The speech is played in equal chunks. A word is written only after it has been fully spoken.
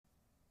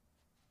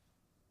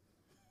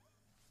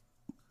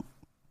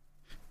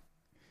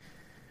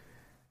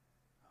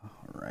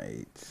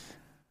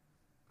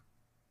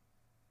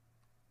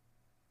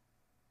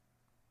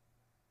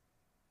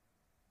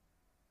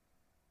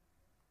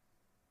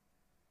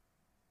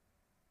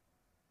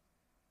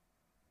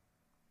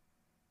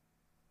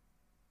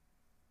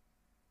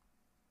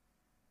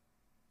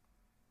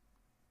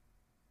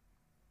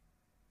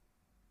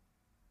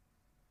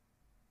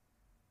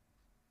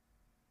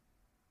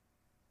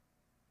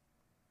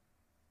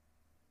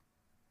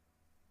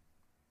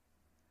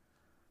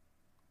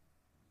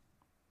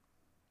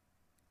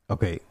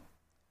Okay,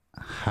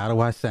 how do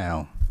I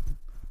sound?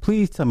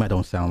 Please tell me I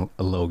don't sound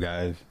low,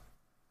 guys.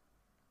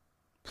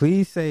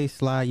 Please say,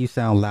 Sly, you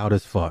sound loud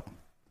as fuck.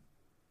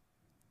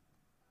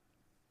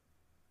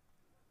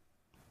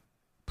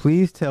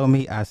 Please tell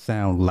me I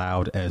sound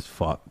loud as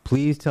fuck.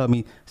 Please tell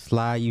me,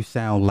 Sly, you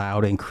sound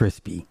loud and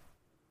crispy.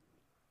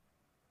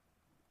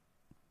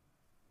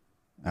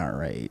 All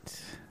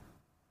right.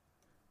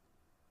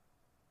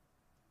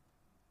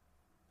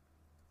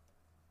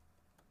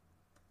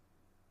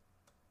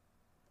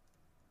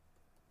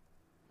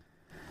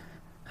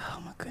 Oh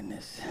my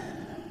goodness.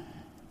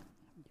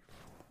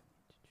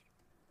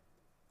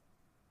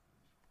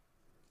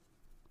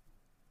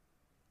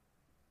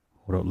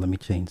 Hold up, let me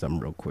change something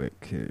real quick.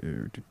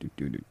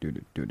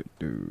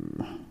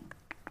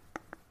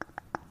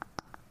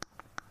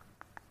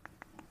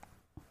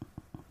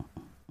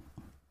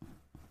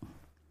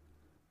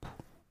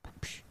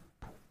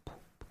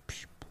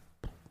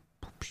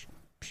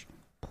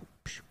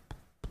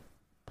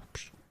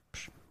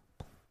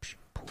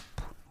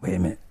 Wait a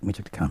minute, let me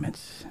check the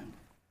comments.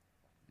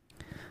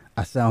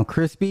 I sound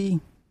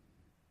crispy.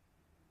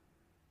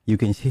 You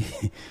can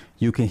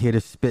you can hear the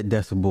spit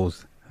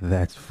decibels.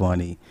 That's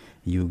funny.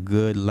 You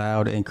good,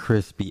 loud, and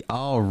crispy.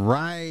 All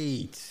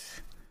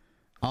right.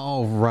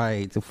 All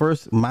right. So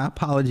first, my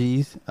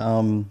apologies.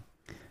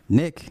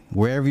 Nick,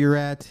 wherever you're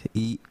at,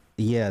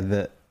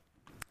 yeah,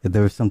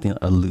 there was something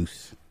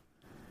loose.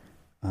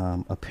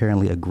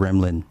 Apparently a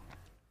gremlin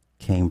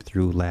came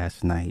through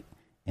last night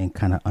and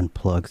kind of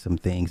unplugged some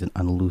things and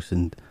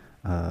unloosened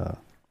the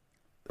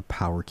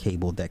power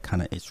cable that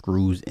kind of it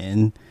screws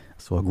in.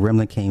 So a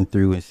gremlin came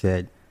through and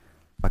said,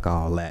 fuck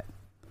all that.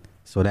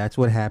 So that's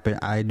what happened.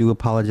 I do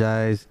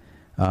apologize.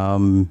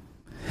 This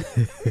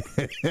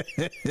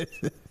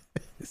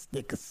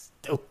nigga's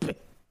stupid.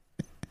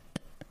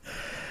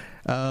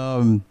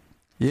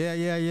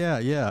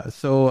 Yeah.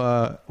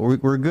 So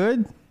we're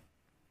good.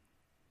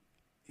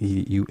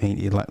 You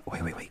ain't like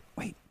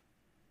wait.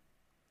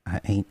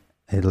 I ain't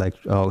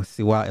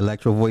see why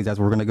electro voice. That's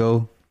where we're gonna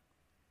go.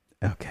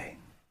 Okay,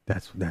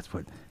 that's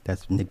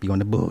Nick be on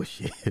the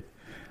bullshit.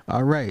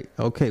 All right.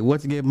 Okay.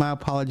 Once again, my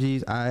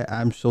apologies.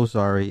 I'm so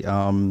sorry.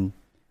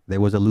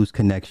 There was a loose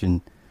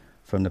connection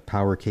from the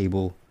power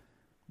cable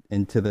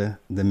into the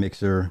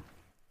mixer,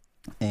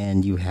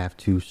 and you have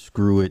to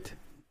screw it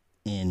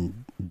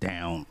in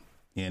down.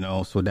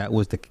 So that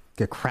was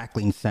the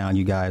crackling sound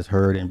you guys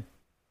heard, and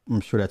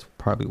I'm sure that's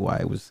probably why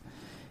it was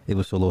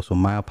so low. So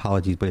my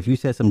apologies. But if you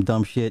said some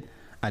dumb shit,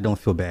 I don't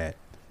feel bad.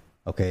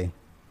 Okay.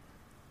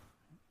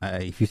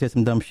 If you said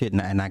some dumb shit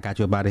and I got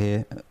you up out of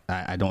here,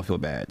 I don't feel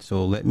bad.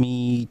 So let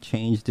me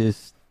change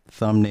this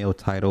thumbnail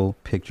title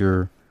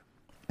picture,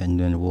 and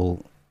then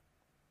we'll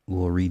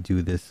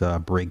redo this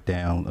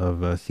breakdown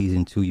of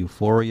season 2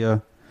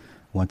 Euphoria.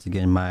 Once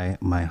again, my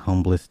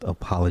humblest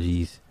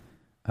apologies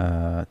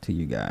to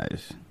you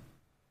guys.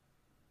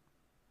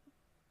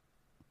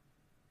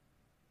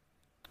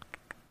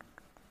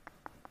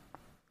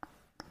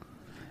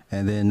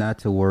 And then, not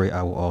to worry,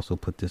 I will also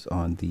put this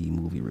on the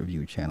movie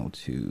review channel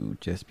too,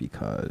 just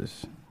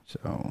because.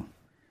 So,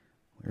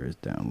 where is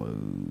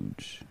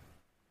downloads?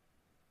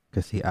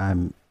 Cause see,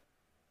 I'm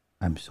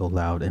so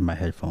loud in my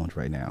headphones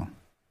right now.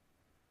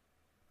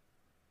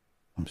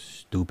 I'm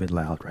stupid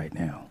loud right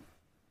now.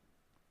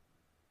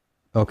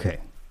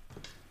 Okay,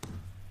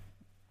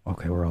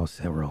 we're all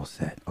set.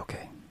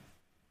 Okay,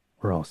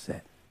 we're all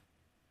set.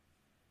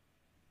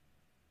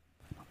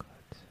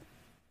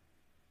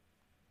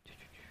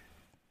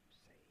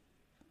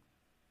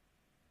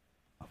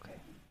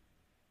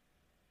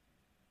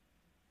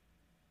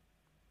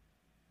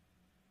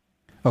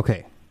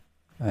 Okay,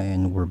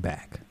 and we're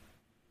back.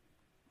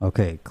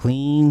 Okay,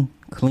 clean.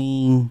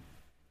 So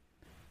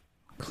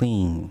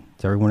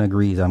everyone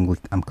agrees I'm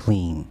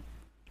clean.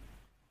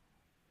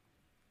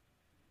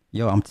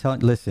 Yo,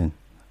 listen,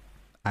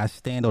 I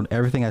stand on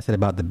everything I said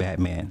about the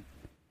Batman.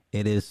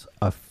 It is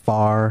a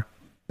far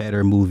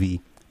better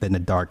movie than The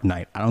Dark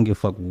Knight. I don't give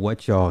a fuck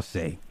what y'all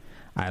say.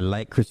 I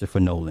like Christopher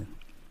Nolan,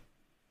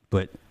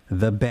 but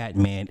The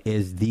Batman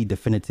is the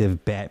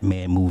definitive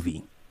Batman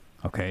movie.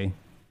 Okay?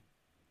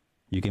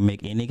 You can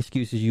make any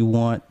excuses you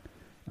want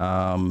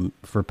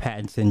for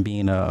Pattinson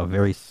being a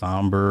very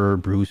somber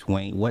Bruce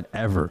Wayne,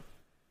 whatever.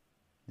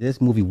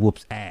 This movie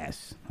whoops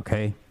ass,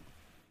 okay?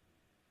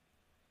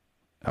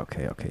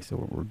 Okay,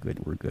 so we're good.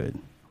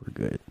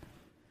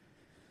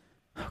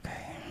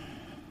 Okay.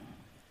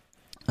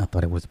 I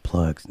thought it was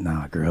plugs.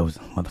 Nah, girl, it was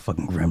a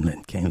motherfucking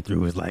gremlin came through.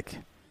 It was like,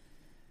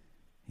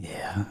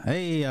 yeah.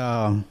 Hey,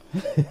 oh,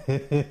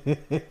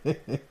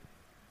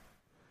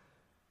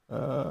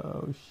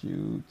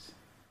 shoot.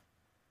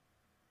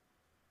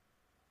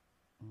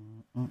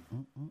 All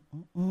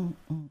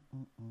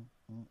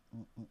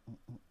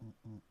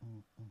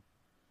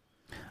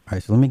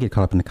right, so let me get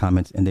caught up in the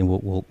comments, and then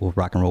we'll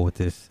rock and roll with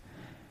this.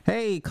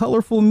 Hey,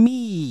 colorful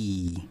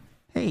me.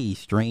 Hey,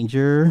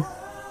 stranger.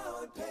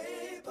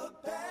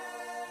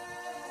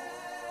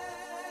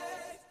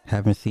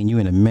 Haven't seen you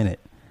in a minute.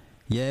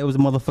 Yeah, it was a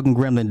motherfucking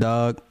gremlin,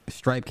 dog.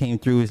 Stripe came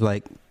through. It's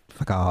like,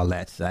 fuck all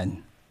that,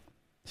 son.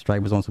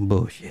 Stripe was on some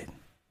bullshit.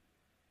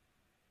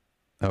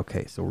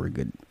 Okay, so we're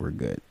good. We're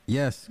good.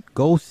 Yes,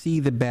 go see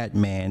the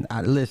Batman.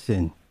 I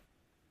listen.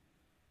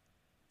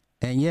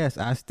 And yes,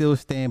 I still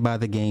stand by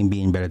the game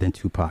being better than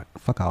Tupac.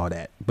 Fuck all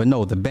that. But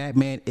no, the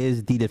Batman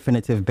is the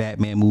definitive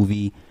Batman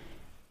movie,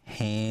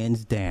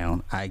 hands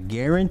down. I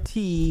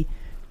guarantee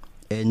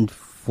in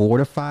 4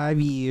 to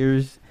 5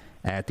 years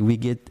after we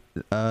get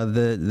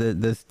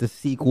the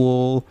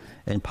sequel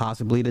and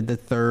possibly the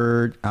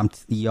third,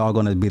 y'all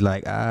gonna be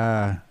like,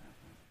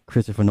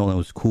 Christopher Nolan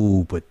was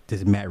cool, but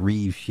this Matt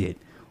Reeves shit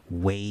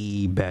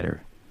way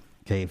better.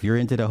 Okay, if you're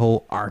into the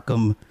whole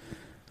Arkham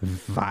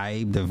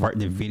vibe,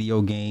 the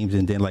video games,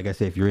 and then like I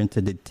said, if you're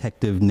into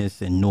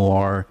detectiveness and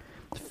noir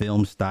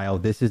film style,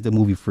 this is the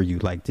movie for you.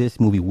 Like, this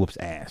movie whoops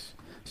ass.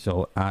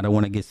 So I don't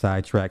want to get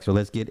sidetracked. So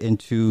let's get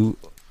into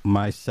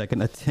my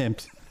second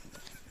attempt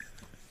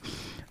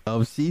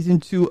of season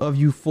 2 of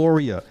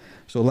Euphoria.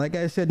 So like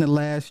I said in the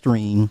last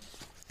stream,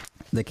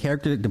 the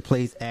character that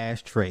plays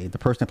Ashtray, the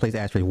person that plays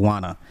Ashtray,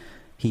 Juana,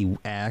 he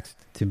asked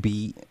to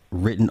be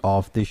written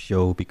off this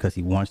show because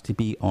he wants to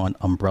be on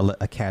Umbrella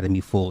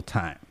Academy full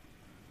time.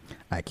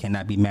 I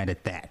cannot be mad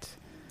at that.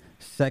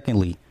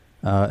 Secondly,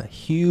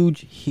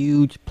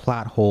 huge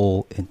plot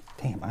hole. And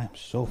damn, I am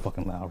so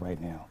fucking loud right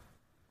now.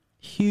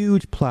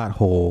 Huge plot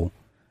hole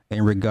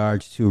in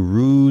regards to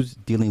Ruse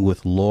dealing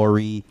with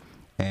Lori,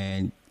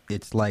 and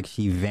it's like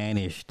she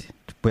vanished.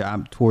 But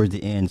I'm towards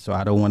the end, so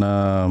I don't want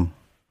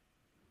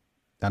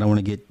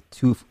to get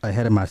too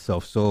ahead of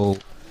myself. So,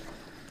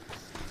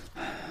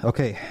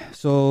 okay,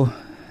 so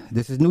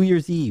this is New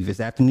Year's Eve. It's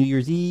after New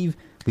Year's Eve.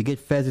 We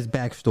get Fez's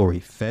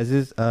backstory.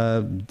 Fez's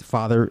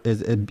father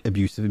is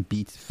abusive,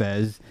 beats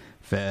Fez.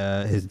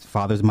 His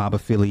father's mob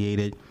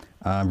affiliated,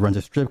 runs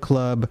a strip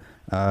club.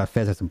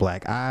 Fez has a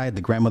black eye.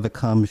 The grandmother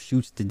comes,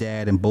 shoots the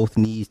dad in both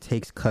knees,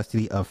 takes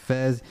custody of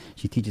Fez.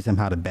 She teaches him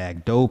how to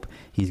bag dope.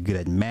 He's good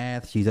at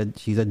math. She's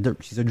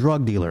a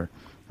drug dealer,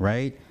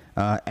 right?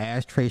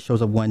 Ashtray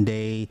shows up one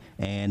day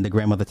and the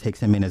grandmother takes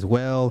him in as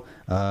well.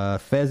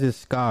 Fez's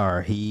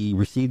scar, he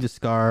received a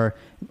scar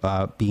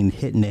being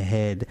hit in the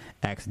head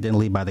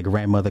accidentally by the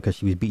grandmother because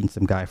she was beating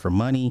some guy for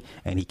money,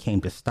 and he came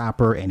to stop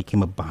her and he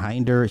came up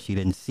behind her. She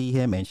didn't see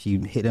him and she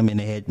hit him in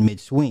the head mid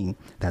swing.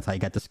 That's how he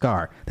got the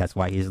scar. That's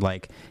why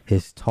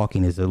his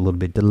talking is a little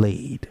bit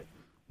delayed.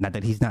 Not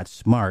that he's not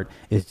smart,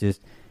 it's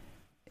just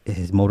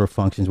his motor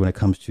functions when it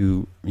comes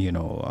to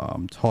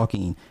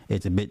talking,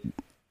 it's a bit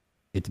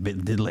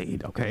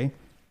delayed. Okay.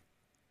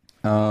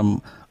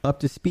 Up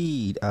to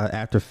speed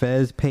after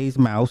Fez pays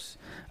Mouse.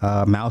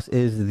 Mouse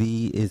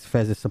is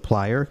Fez's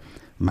supplier.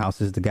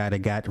 Mouse is the guy that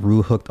got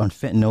Rue hooked on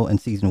fentanyl in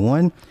season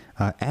 1.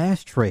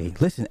 Ashtray,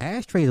 listen,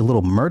 Ashtray is a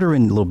little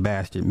murdering little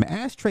bastard.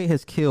 Ashtray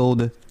has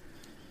killed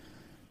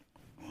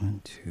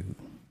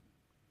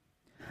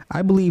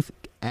I believe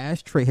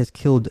Ashtray has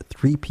killed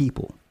 3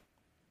 people.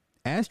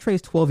 Ashtray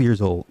is 12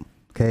 years old.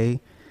 Okay.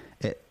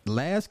 At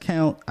last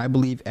count, I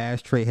believe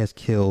Ashtray has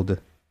killed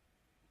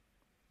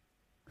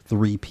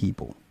 3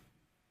 people.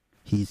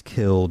 He's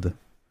killed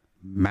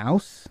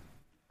Mouse.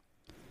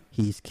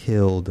 He's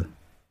killed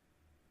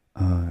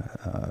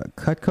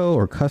Cutco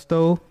or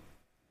Custo,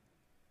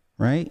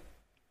 right?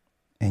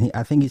 And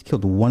I think he's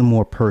killed one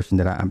more person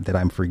that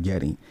I'm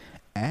forgetting.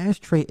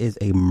 Ashtray is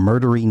a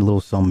murdering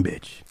little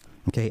sumbitch.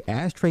 Okay,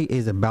 Ashtray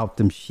is about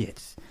them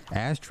shits.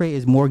 Ashtray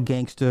is more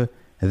gangster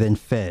than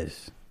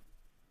Fez.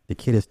 The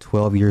kid is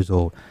 12 years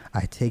old.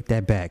 I take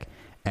that back.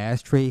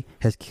 Ashtray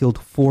has killed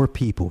 4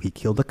 people. He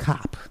killed a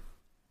cop.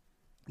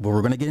 But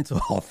we're going to get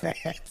into all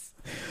that.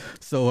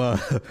 So,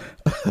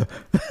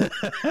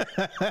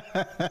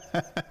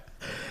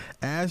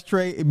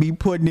 Ashtray be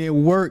putting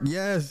in work.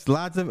 Yes,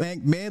 lots of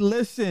man,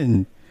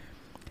 listen.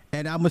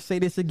 And I'm going to say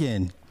this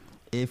again.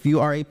 If you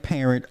are a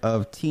parent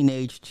of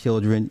teenage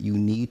children, you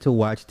need to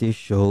watch this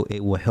show.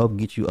 It will help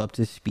get you up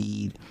to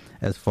speed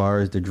as far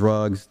as the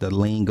drugs, the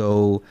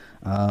lingo,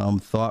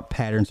 thought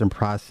patterns and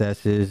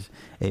processes.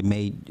 It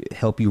may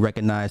help you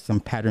recognize some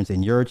patterns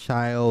in your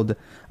child.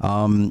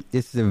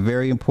 This is a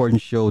very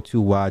important show to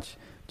watch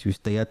to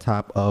stay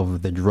atop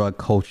of the drug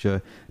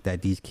culture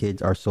that these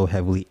kids are so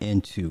heavily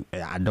into.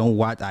 I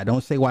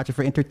don't say watch it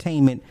for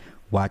entertainment.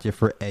 Watch it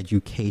for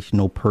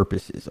educational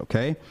purposes.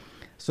 Okay.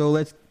 So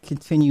let's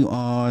continue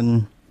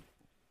on.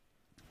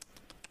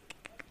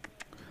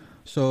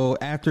 So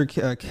after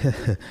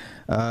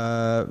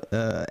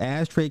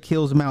Ashtray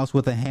kills Mouse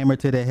with a hammer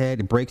to the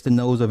head, breaks the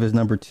nose of his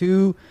number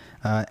 2.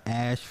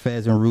 Ash,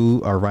 Fez, and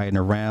Rue are riding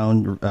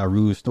around.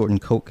 Rue is snorting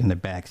coke in the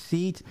back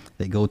seat.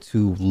 They go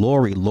to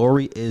Lori.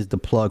 Lori is the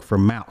plug for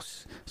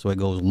Mouse. So it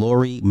goes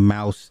Lori,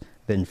 Mouse,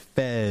 then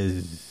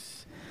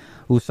Fez.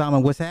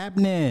 Usama, what's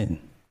happening?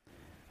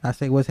 I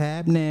say, what's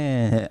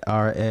happening?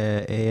 Our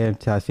AM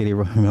Ty City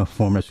Romeo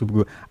former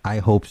supergroup. I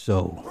hope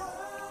so.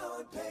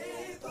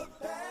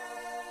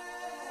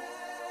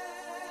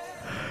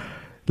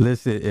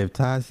 Listen, if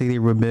Ty City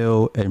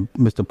Ramil and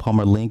Mr.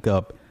 Palmer link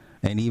up,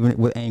 and even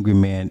with Angry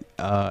Man,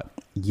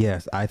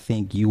 yes, I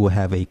think you will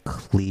have a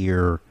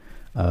clear,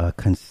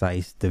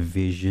 concise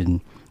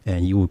division,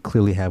 and you will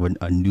clearly have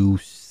a new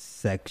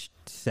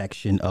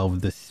section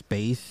of the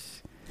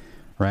space,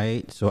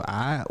 right? So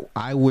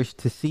I wish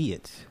to see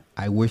it.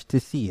 I wish to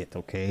see it.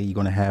 Okay, you're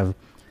gonna have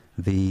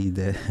the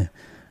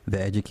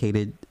the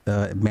educated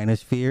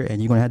manosphere,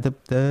 and you're gonna have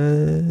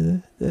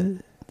the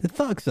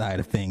thug side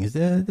of things.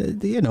 The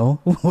you know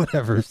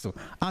whatever. So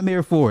I'm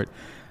here for it.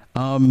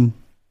 Where am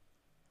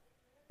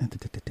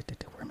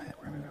I?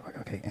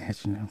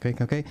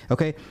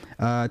 Okay.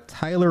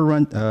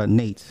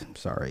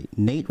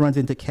 Nate runs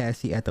into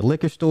Cassie at the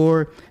liquor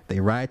store. They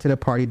ride to the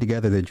party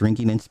together. They're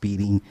drinking and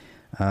speeding.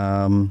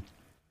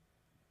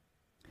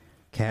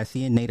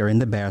 Cassie and Nate are in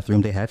the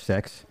bathroom. They have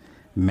sex.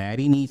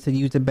 Maddie needs to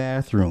use the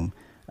bathroom.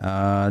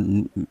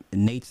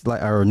 Nate's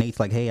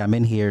like, hey, I'm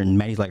in here, and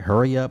Maddie's like,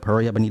 hurry up,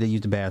 I need to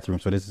use the bathroom.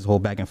 So this is whole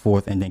back and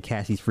forth, and then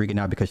Cassie's freaking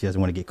out because she doesn't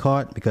want to get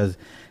caught, because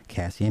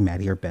Cassie and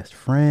Maddie are best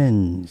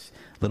friends.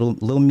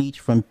 Little Meech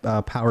from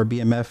Power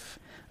BMF,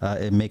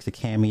 it makes a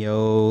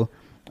cameo.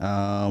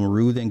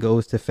 Rue then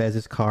goes to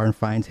Fez's car and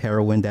finds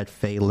heroin that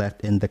Faye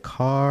left in the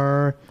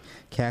car.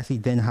 Cassie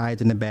then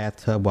hides in the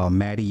bathtub while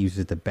Maddie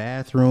uses the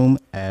bathroom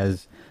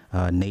as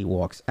Nate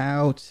walks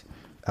out.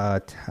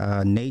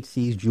 Nate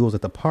sees Jules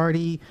at the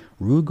party.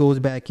 Rue goes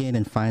back in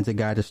and finds a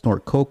guy to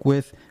snort coke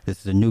with.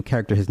 This is a new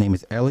character. His name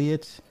is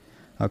Elliot.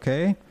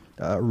 Okay.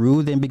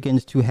 Rue then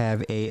begins to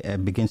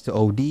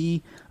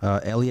OD.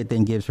 Elliot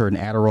then gives her an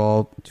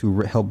Adderall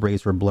to help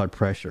raise her blood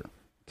pressure.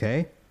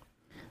 Okay.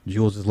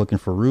 Jules is looking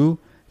for Rue.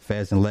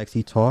 Fez and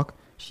Lexi talk.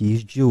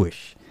 She's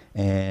Jewish,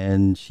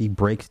 and she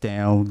breaks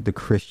down the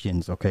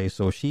Christians. Okay.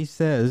 So she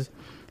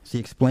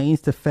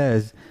explains to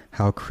Fez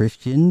how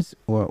Christians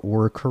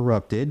were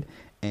corrupted,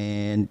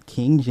 and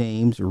King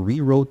James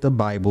rewrote the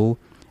Bible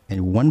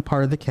in one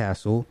part of the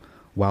castle,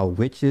 while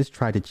witches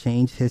tried to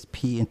change his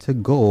pee into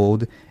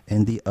gold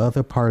in the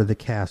other part of the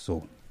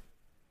castle.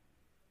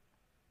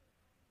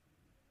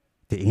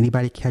 Did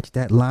anybody catch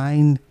that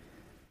line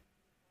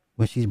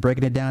when she's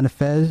breaking it down to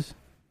Fez?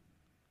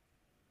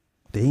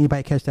 Did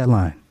anybody catch that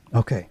line?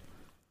 Okay.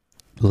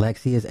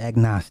 Lexi is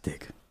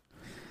agnostic.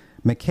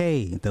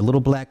 McKay, the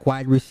little black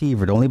wide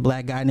receiver, the only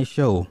black guy in the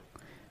show,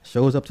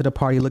 shows up to the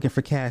party looking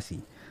for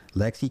Cassie.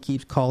 Lexi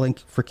keeps calling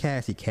for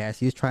Cassie.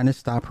 Cassie is trying to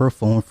stop her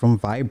phone from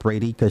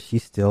vibrating because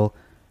she's still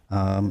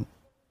hiding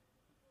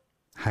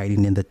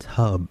in the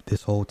tub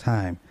this whole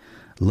time.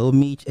 Lil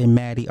Meech and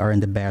Maddie are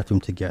in the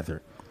bathroom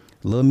together.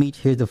 Lil Meech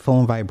hears the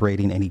phone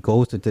vibrating, and he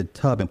goes to the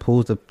tub and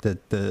pulls the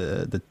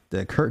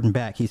curtain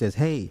back. He says,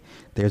 hey,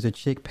 there's a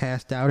chick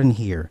passed out in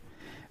here.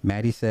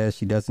 Maddie says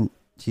she doesn't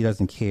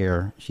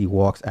care. She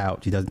walks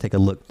out. She doesn't take a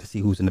look to see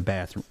who's in the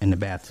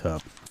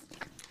bathtub.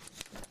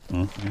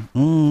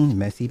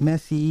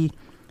 Messy.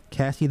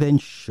 Cassie then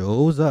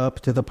shows up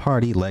to the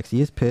party. Lexi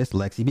is pissed.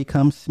 Lexi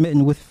becomes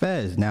smitten with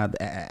Fez. Now,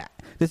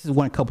 this is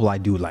one couple I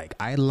do like.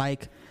 I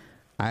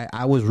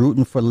was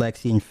rooting for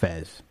Lexi and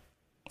Fez.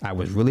 I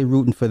was really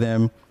rooting for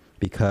them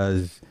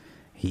because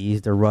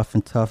he's the rough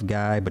and tough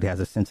guy, but he has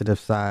a sensitive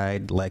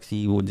side.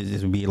 Lexi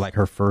would be like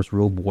her first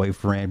real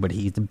boyfriend, but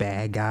he's the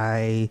bad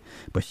guy.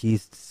 But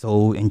she's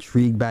so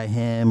intrigued by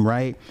him,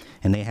 right?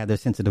 And they have their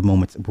sensitive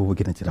moments. But we'll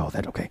get into all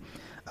that, okay?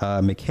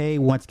 McKay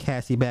wants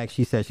Cassie back.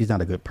 She says she's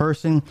not a good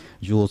person.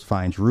 Jules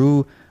finds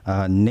Rue.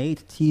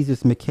 Nate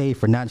teases McKay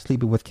for not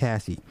sleeping with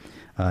Cassie.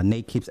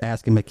 Nate keeps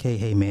asking McKay,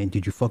 hey, man,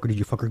 did you fuck her? Did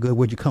you fuck her good?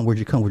 Where'd you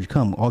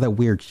come? All that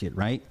weird shit,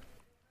 right?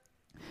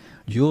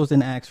 Jules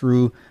then asks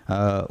Rue,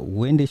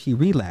 when did she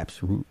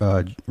relapse?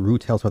 Rue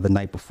tells her the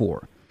night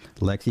before.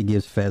 Lexi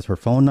gives Fez her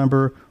phone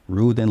number.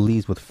 Rue then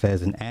leaves with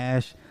Fez and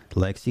Ash.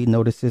 Lexi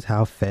notices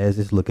how Fez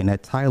is looking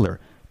at Tyler.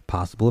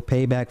 Possible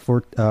payback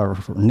for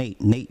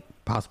Nate.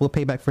 Possible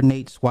payback for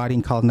Nate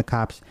swatting, calling the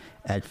cops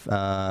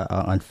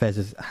on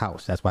Fez's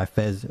house. That's why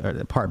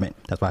apartment.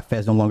 That's why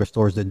Fez no longer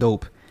stores the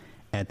dope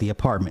at the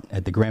apartment,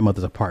 at the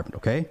grandmother's apartment.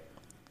 Okay.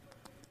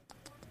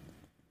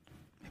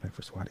 Payback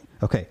for swatting.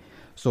 Okay.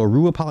 So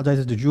Rue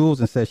apologizes to Jules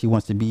and says she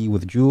wants to be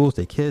with Jules.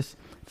 They kiss.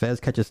 Fez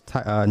catches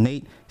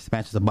Nate,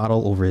 smashes a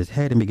bottle over his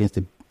head and begins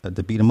to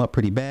beat him up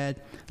pretty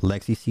bad.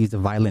 Lexi sees the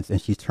violence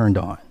and she's turned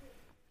on.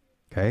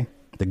 Okay.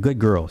 The good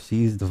girl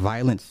sees the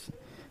violence.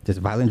 This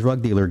violent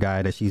drug dealer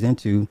guy that she's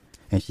into,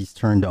 and she's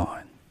turned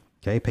on.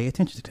 Okay, pay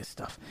attention to this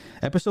stuff.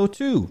 Episode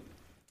 2.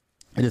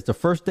 It is the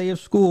first day of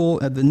school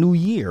at the new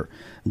year.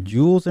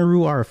 Jules and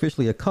Rue are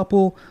officially a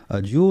couple.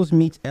 Jules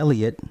meets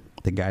Elliot,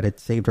 the guy that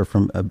saved her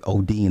from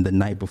ODing the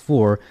night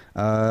before.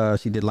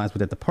 She did lines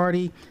with at the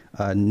party.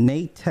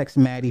 Nate texts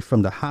Maddie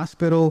from the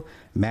hospital.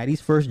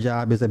 Maddie's first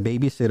job is a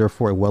babysitter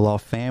for a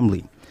well-off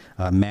family.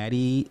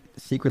 Maddie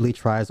secretly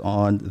tries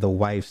on the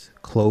wife's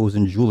clothes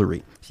and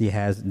jewelry. She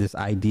has this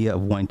idea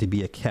of wanting to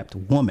be a kept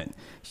woman.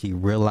 She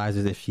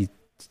realizes if she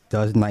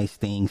does nice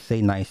things,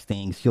 say nice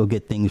things, she'll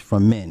get things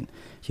from men.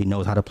 She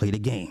knows how to play the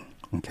game.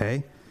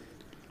 Okay.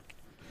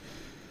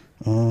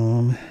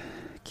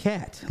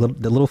 Kat,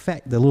 the little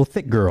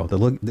thick girl, the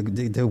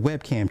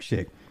webcam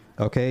chick.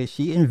 Okay.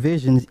 She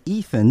envisions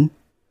Ethan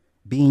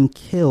being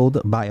killed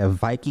by a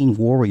Viking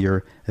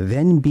warrior,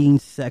 then being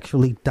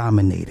sexually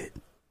dominated.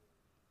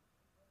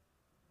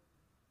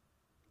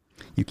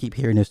 You keep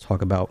hearing this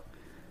talk about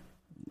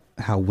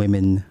how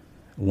women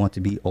want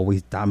to be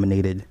always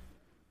dominated,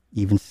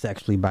 even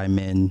sexually, by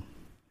men,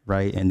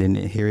 right? And then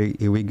here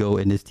we go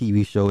in this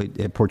TV show.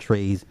 It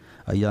portrays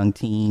a young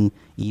teen,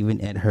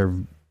 even at her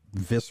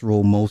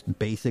visceral, most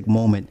basic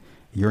moment,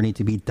 yearning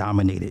to be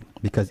dominated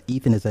because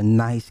Ethan is a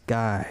nice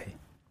guy.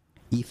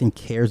 Ethan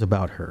cares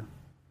about her.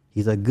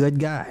 He's a good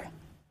guy.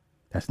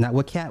 That's not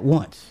what Kat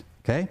wants.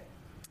 Okay.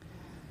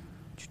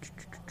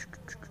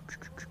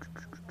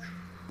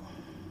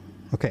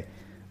 Okay.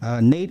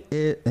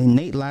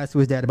 Nate lies to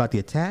his dad about the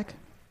attack.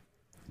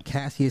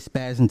 Cassie is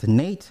spazzing to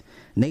Nate.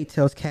 Nate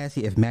tells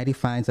Cassie if Maddie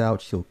finds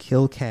out, she'll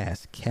kill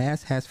Cass.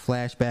 Cass has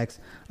flashbacks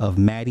of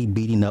Maddie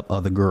beating up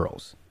other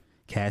girls.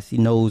 Cassie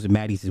knows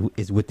Maddie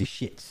is with the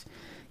shits.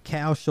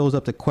 Cal shows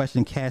up to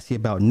question Cassie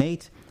about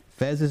Nate.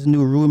 Fez's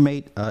new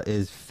roommate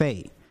is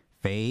Faye.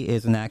 Faye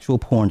is an actual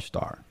porn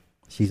star.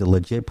 She's a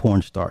legit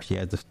porn star. She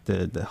has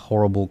the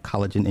horrible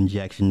collagen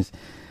injections.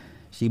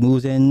 She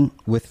moves in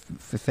with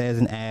Fez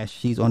and Ash.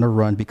 She's on the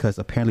run because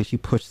apparently she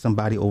pushed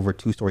somebody over a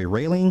 2-story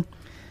railing.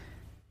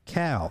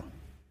 Cal,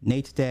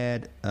 Nate's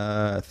dad,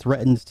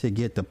 threatens to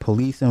get the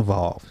police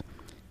involved.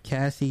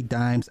 Cassie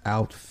dimes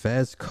out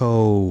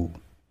Fezco.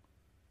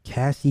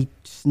 Cassie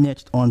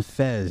snitched on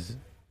Fez,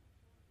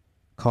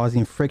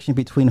 causing friction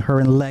between her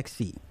and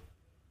Lexi.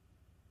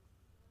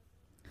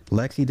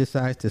 Lexi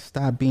decides to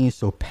stop being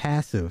so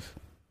passive.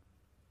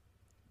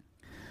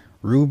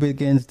 Rue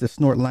begins to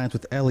snort lines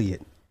with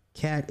Elliot.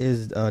 Kat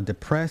is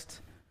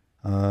depressed.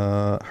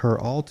 Her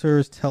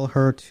alters tell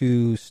her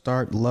to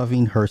start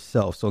loving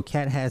herself. So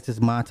Kat has this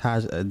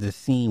montage, this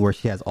scene where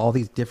she has all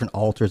these different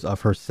alters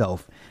of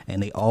herself,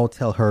 and they all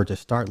tell her to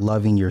start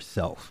loving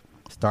yourself.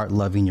 Start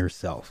loving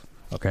yourself.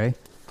 Okay?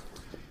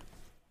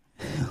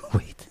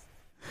 Wait.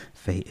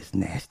 Faye is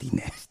nasty.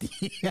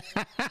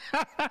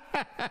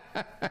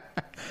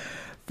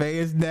 Faye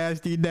is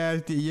nasty.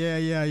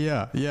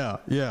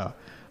 Yeah.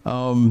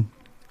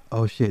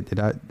 Oh shit,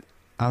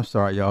 I'm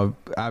sorry, y'all.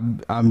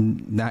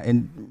 I'm not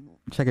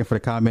checking for the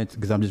comments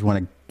because I just want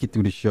to get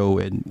through the show,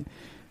 and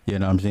you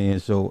know what I'm saying.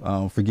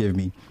 So forgive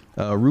me.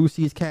 Rue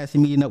sees Cassie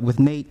meeting up with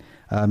Nate.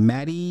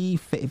 Maddie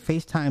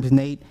FaceTimes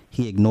Nate.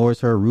 He ignores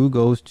her. Rue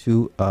goes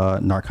to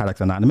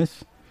Narcotics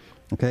Anonymous.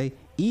 Okay.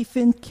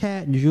 Ethan,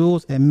 Kat,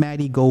 Jules, and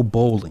Maddie go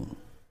bowling.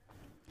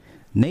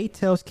 Nate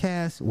tells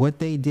Cass what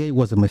they did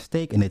was a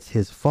mistake and it's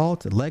his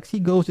fault.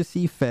 Lexi goes to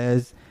see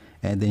Fez,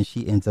 and then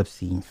she ends up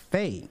seeing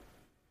Faye.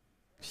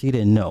 She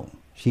didn't know.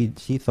 She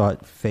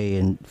thought Faye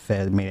and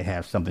Fez may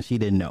have something. She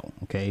didn't know.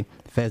 Okay.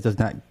 Fez does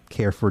not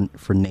care for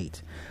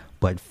Nate,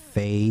 but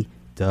Faye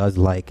does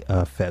like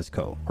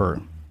Fezco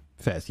or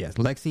Fez. Yes.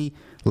 Lexi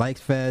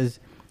likes Fez.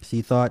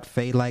 She thought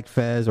Faye liked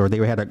Fez, or they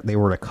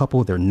were a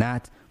couple. They're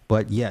not.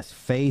 But yes,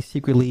 Faye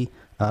secretly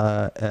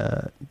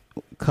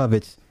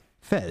covets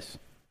Fez.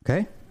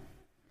 Okay.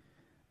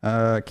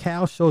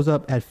 Cal shows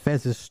up at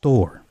Fez's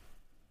store.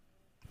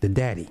 The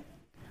daddy.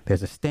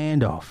 There's a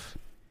standoff.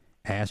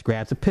 Ash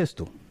grabs a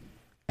pistol.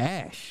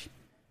 Ash.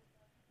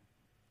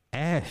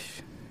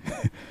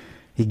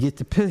 he gets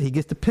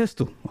the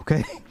pistol.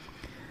 Okay.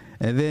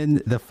 And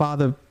then the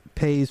father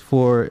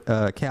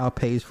Cal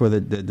pays for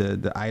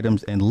the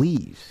items and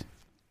leaves.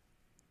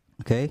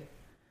 Okay.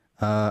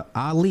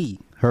 Ali,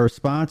 her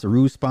sponsor,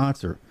 Rue's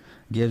sponsor,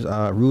 gives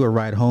Rue a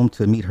ride home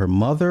to meet her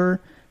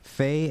mother.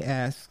 Faye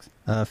asks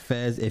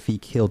Fez if he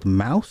killed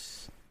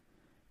Mouse.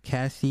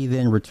 Cassie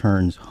then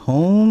returns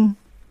home.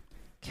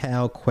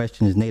 Cal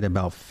questions Nate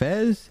about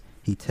Fez.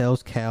 He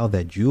tells Cal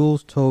that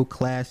Jules told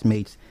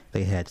classmates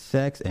they had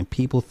sex, and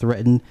people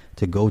threatened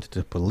to go to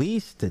the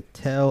police to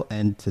tell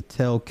to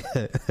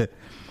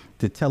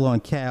tell on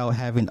Cal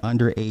having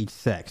underage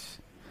sex.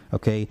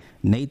 Okay,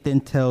 Nate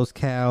then tells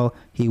Cal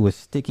he was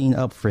sticking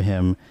up for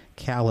him.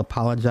 Cal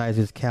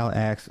apologizes. Cal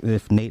asks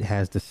if Nate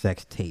has the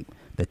sex tape,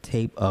 the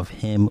tape of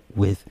him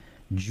with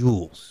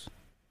Jules.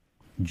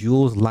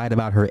 Jules lied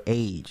about her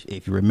age.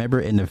 If you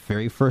remember in the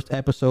very first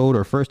episode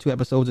or first 2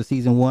 episodes of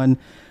season 1,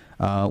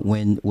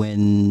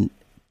 when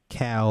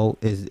Cal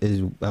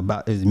is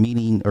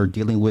meeting or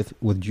dealing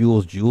with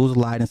Jules, Jules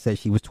lied and said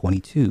she was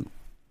 22.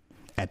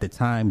 At the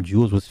time,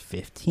 Jules was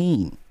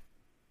 15.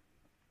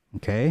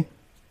 Okay.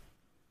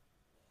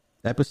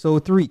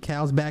 Episode 3,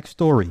 Cal's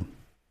backstory.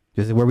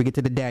 This is where we get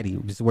to the daddy.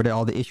 This is where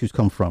all the issues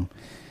come from.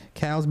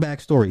 Cal's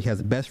backstory. He has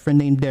a best friend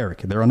named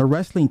Derek. They're on a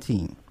wrestling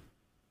team.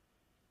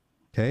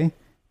 Okay.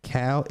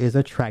 Cal is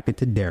attracted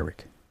to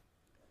Derek.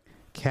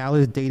 Cal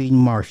is dating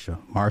Marsha.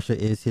 Marsha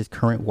is his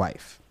current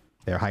wife.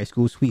 They're high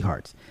school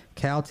sweethearts.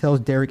 Cal tells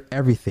Derek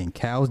everything.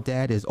 Cal's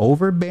dad is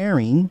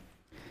overbearing.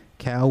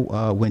 Cal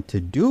went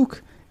to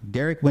Duke.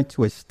 Derek went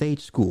to a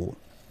state school.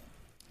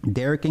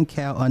 Derek and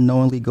Cal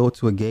unknowingly go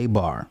to a gay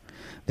bar.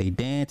 They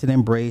dance and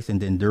embrace, and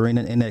then during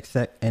an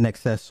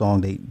NXS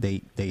song,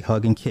 they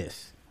hug and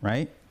kiss,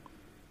 right?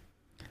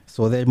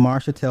 So then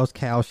Marsha tells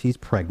Cal she's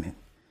pregnant.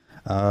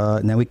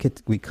 Now we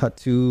cut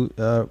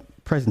to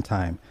present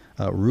time.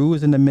 Rue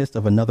is in the midst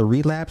of another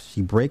relapse.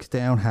 She breaks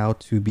down how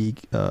to be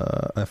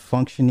a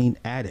functioning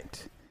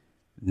addict.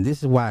 And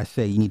this is why I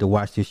say you need to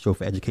watch this show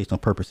for educational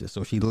purposes.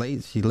 So she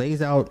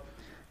lays out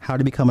How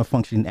to become a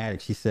functioning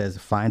addict. She says,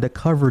 find a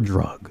cover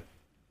drug.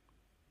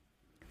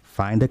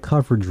 Find a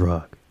cover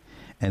drug.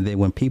 And then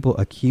when people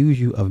accuse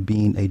you of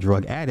being a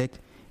drug addict,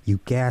 you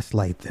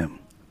gaslight them.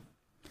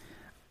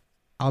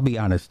 I'll be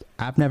honest.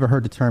 I've never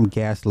heard the term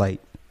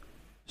gaslight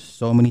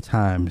so many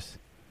times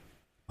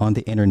on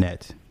the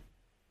internet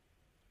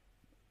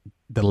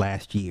the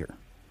last year,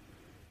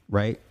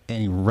 right?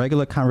 In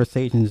regular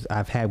conversations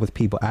I've had with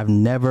people, I've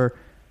never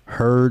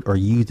heard or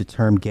used the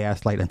term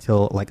gaslight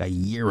until like a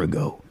year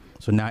ago.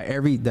 So now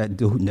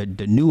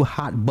the new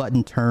hot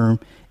button term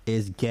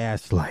is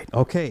gaslight.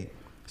 Okay,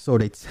 so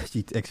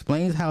she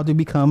explains how to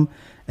become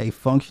a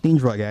functioning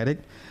drug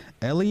addict.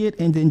 Elliot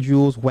and then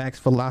Jules wax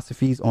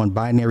philosophies on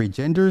binary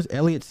genders.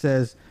 Elliot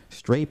says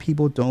straight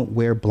people don't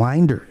wear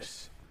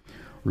blinders.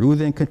 Rue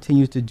then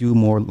continues to do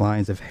more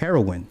lines of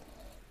heroin.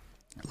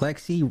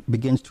 Lexi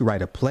begins to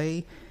write a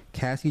play.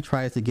 Cassie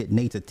tries to get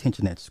Nate's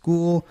attention at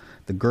school.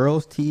 The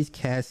girls tease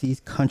Cassie's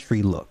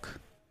country look.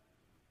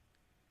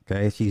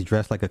 Okay, she's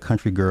dressed like a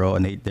country girl,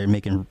 and they're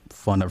making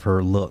fun of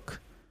her look,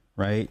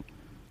 right?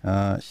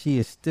 She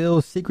is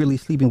still secretly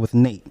sleeping with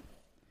Nate.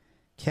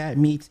 Kat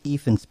meets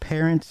Ethan's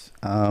parents.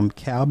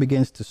 Cal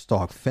begins to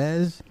stalk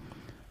Fez.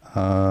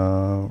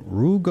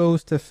 Rue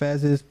goes to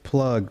Fez's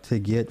plug to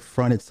get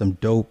fronted some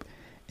dope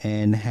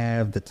and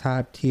have the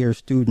top tier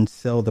students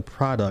sell the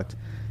product.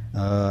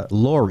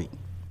 Lori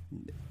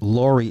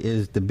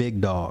is the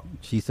big dog.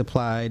 She's the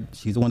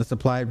one that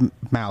supplied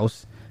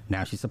Mouse.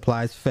 Now she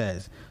supplies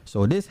Fez.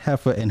 So this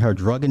heifer in her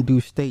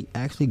drug-induced state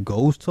actually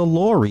goes to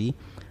Lori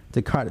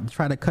to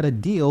try to cut a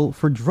deal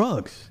for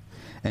drugs.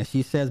 And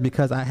she says,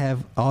 because I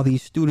have all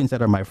these students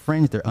that are my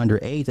friends, they're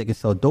underage, they can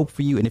sell dope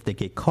for you. And if they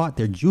get caught,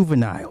 they're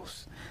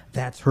juveniles.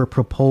 That's her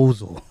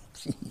proposal.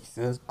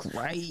 Jesus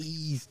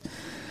Christ.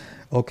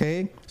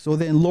 Okay. So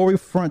then Lori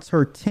fronts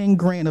her 10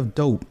 grand of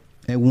dope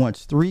and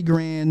wants 3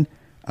 grand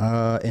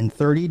in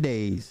 30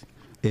 days.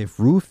 If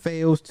Rue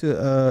fails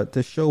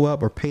to show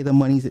up or pay the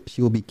monies,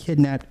 she will be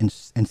kidnapped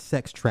and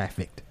sex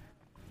trafficked.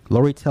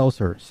 Lori tells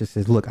her, she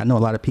says, look, I know a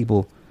lot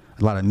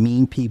of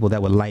mean people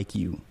that would like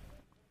you.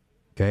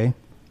 Okay.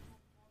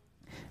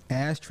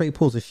 Ashtray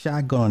pulls a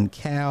shotgun on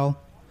Cal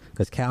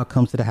because Cal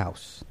comes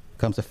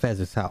to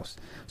Fez's house.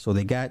 So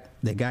they got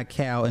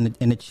Cal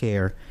in the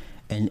chair,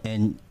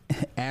 and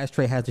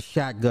Ashtray has a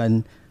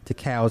shotgun to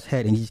Cal's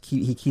head, and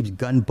he keeps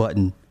gun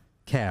butting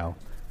Cal.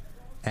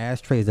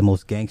 Ashtray is the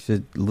most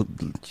gangster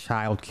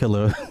child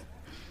killer.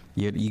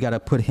 You got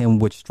to put him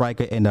with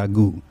Stryker and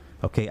Agu.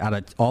 Okay, out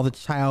of all the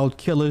child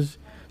killers,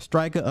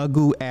 Stryker,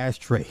 Agu,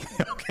 Ashtray.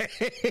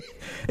 Okay,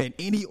 in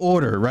any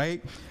order,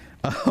 right?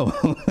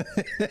 Oh.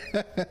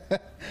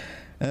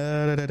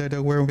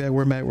 Where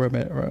I'm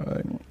at.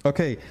 Right.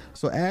 Okay,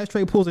 so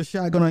Ashtray pulls a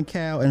shotgun on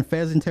Cal, and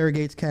Fez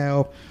interrogates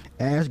Cal.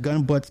 Ash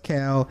gun butts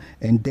Cal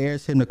and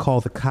dares him to call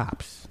the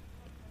cops.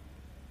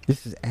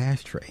 This is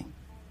Ashtray,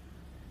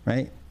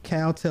 right?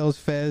 Cal tells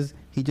Fez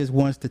he just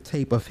wants the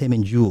tape of him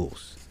and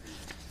Jules.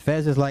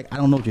 Fez is like, I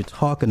don't know what you're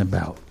talking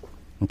about.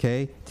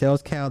 Okay,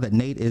 tells Cal that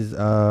Nate is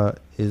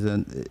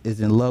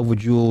in love with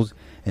Jules,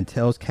 and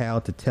tells Cal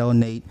to tell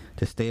Nate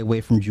to stay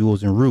away from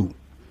Jules and Rue.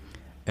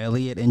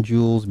 Elliot and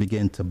Jules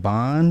begin to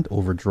bond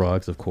over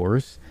drugs, of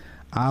course.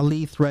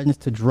 Ali threatens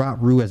to drop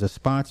Rue as a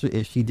sponsor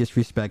if she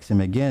disrespects him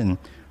again.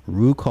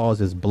 Rue calls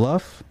his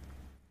bluff.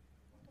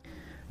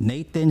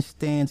 Nate then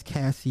stands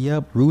Cassie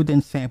up. Rue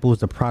then samples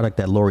the product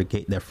that Lori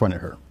gave that fronted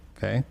her.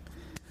 Okay.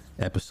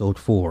 Episode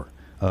 4.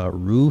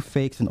 Rue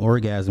fakes an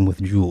orgasm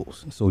with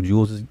Jules. So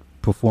Jules is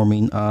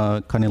performing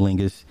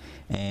cunnilingus,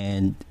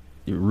 and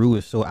Rue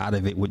is so out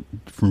of it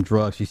from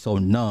drugs, she's so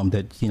numb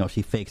that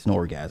she fakes an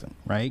orgasm,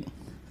 right?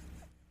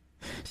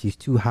 She's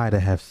too high to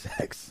have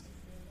sex.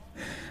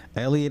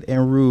 Elliot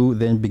and Rue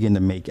then begin to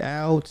make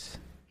out.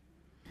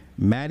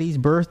 Maddie's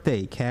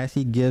birthday.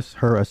 Cassie gives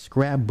her a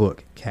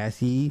scrapbook.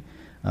 Cassie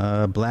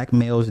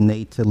blackmails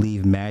Nate to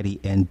leave Maddie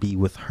and be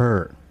with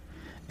her.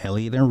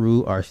 Elliot and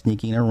Rue are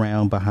sneaking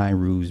around behind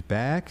Rue's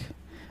back.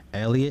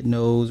 Elliot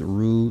knows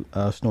Rue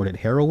snorted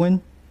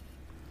heroin.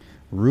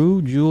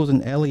 Rue, Jules,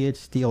 and Elliot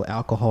steal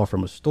alcohol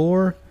from a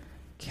store.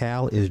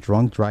 Cal is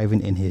drunk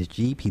driving in his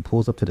Jeep. He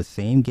pulls up to the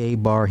same gay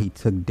bar he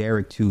took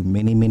Derek to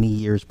many, many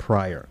years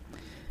prior.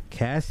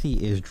 Cassie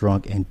is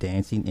drunk and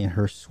dancing in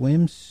her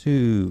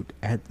swimsuit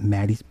at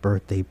Maddie's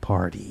birthday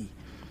party.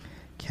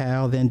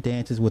 Cal then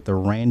dances with a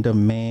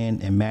random man,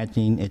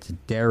 imagining it's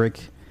Derek.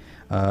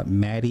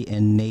 Maddie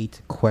and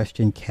Nate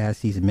question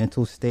Cassie's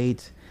mental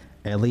state.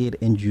 Elliot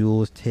and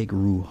Jules take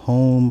Rue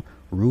home.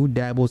 Rue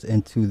dabbles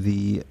into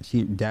the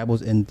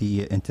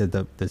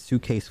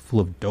suitcase full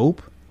of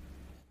dope.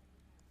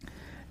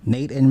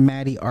 Nate and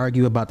Maddie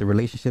argue about the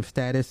relationship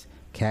status.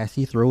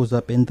 Cassie throws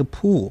up in the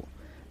pool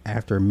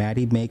after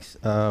Maddie makes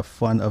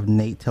fun of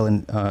Nate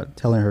telling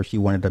her she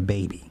wanted a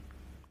baby.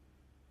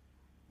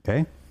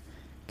 Okay.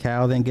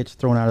 Cal then gets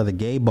thrown out of the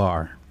gay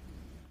bar.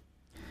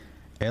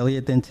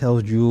 Elliot then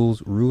tells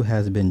Jules Rue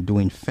has been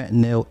doing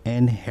fentanyl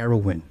and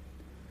heroin.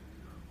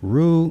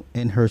 Rue,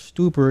 in her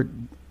stupor,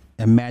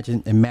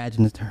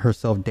 imagines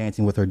herself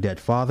dancing with her dead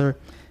father.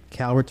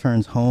 Cal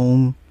returns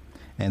home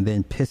and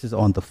then pisses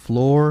on the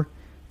floor,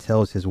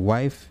 tells his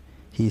wife.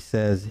 He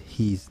says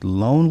he's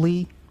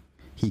lonely.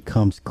 He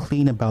comes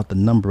clean about the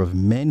number of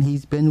men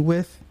he's been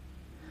with.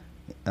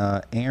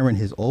 Aaron,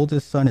 his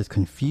oldest son, is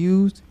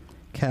confused.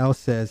 Cal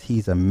says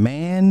he's a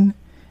man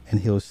and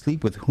he'll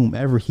sleep with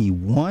whomever he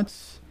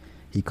wants.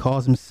 He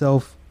calls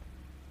himself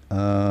wait.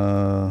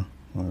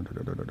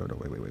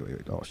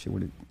 Oh shit,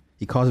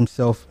 he calls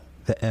himself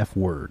the F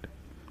word.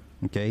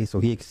 Okay, so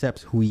he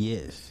accepts who he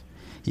is.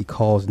 He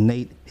calls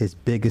Nate his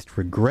biggest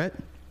regret.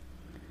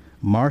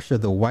 Marcia,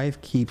 the wife,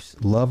 keeps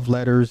love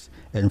letters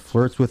and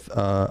flirts with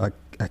a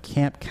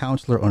camp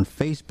counselor on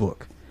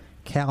Facebook.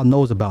 Cal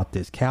knows about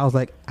this. Cal's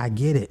like, I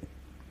get it,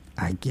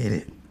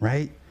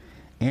 right?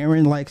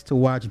 Aaron likes to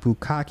watch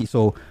Bukkake.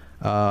 So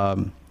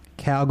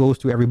Cal goes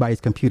to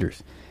everybody's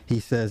computers. He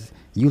says,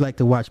 you like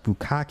to watch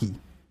Bukkake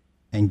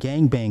and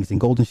gangbangs and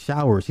golden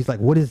showers. He's like,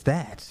 what is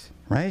that?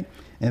 Right?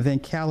 And then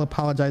Cal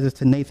apologizes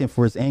to Nathan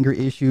for his anger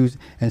issues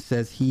and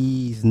says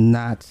he's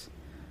not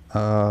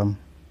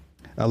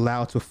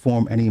allowed to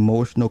form an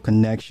emotional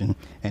connection,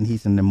 and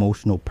he's an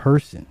emotional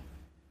person.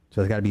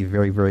 So it's got to be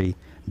very, very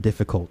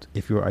difficult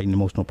if you're an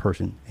emotional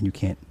person and you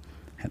can't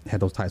have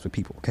those ties with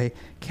people. Okay.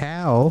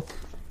 Cal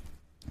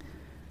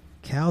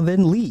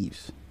then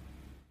leaves.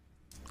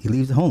 He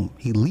leaves the home.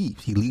 He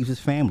leaves his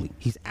family.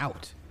 He's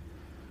out.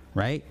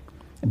 Right.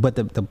 But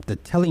the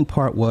telling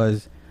part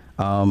was,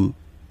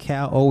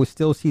 Cal always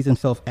still sees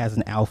himself as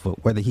an alpha,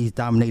 whether he's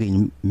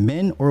dominating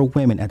men or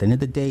women. At the end of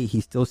the day,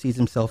 he still sees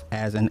himself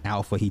as an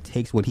alpha. He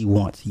takes what he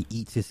wants. He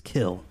eats his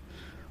kill.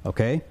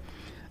 Okay.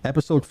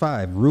 Episode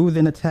 5. Rue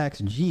then attacks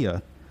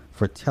Gia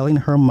for telling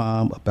her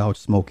mom about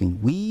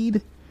smoking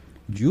weed.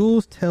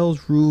 Jules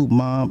tells Rue's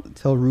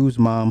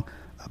mom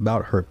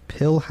about her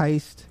pill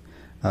heist.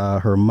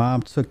 Her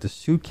mom took the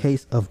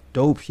suitcase of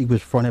dope she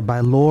was fronted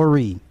by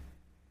Lori.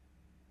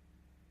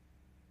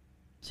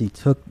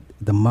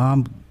 The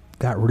mom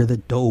got rid of the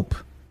dope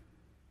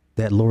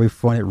that Lori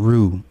fronted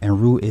Rue,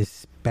 and Rue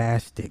is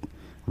spastic.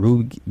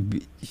 Rue,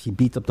 she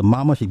beats up the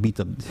mama. She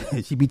beats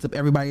up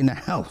everybody in the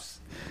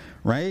house,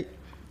 right?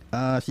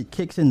 She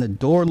kicks in the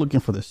door looking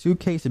for the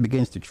suitcase and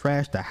begins to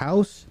trash the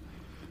house.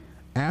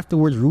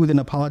 Afterwards, Rue then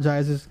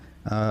apologizes.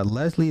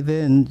 Leslie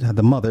then,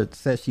 the mother,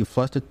 says she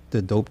flushed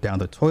the dope down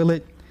the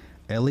toilet.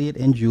 Elliot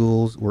and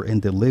Jules were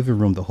in the living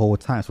room the whole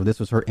time, so this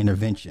was her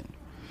intervention.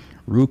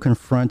 Rue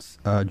confronts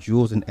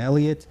Jules and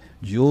Elliot.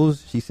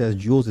 She says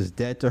Jules is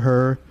dead to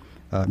her.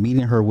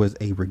 Meeting her was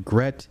a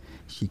regret.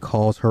 She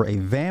calls her a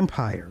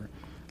vampire.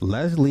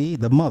 Leslie,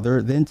 the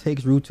mother, then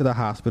takes Rue to the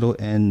hospital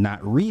and not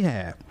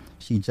rehab.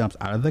 She jumps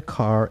out of the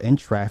car in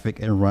traffic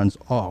and runs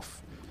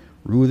off.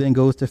 Rue then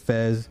goes to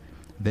Fez,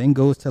 then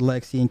goes to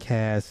Lexi and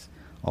Cass.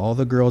 All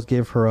the girls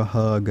give her a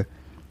hug,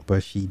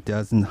 but she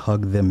doesn't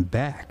hug them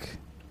back.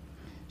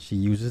 She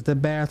uses the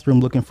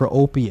bathroom looking for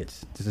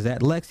opiates. This is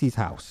at Lexi's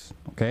house,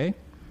 okay?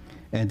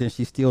 And then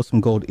she steals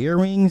some gold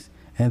earrings,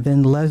 and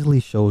then Leslie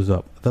shows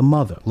up, the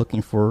mother,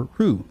 looking for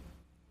Rue.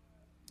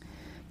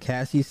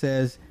 Cassie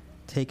says,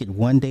 take it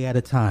one day at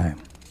a time.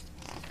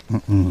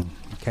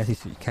 Cassie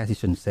shouldn't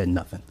have said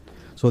nothing.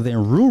 So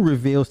then Rue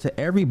reveals to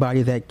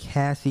everybody that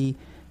Cassie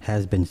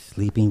has been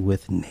sleeping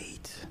with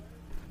Nate.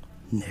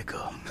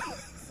 Nigga.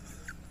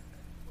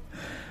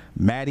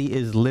 Maddie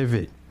is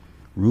livid.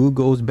 Rue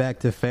goes back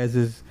to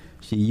Fez's.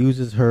 She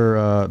uses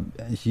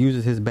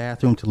his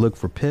bathroom to look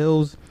for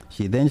pills.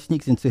 She then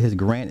sneaks into his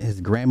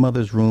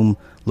grandmother's room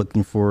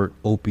looking for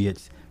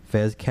opiates.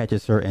 Fez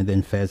catches her, and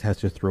then Fez has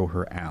to throw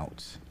her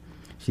out.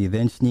 She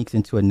then sneaks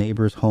into a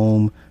neighbor's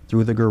home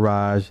through the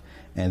garage,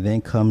 and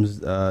then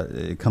comes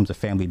a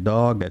family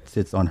dog that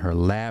sits on her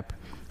lap.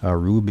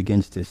 Rue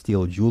begins to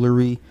steal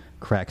jewelry,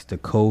 cracks the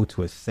code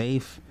to a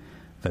safe.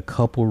 The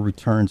couple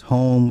returns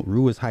home.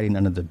 Rue is hiding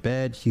under the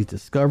bed. She's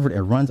discovered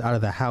and runs out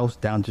of the house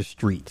down the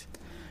street.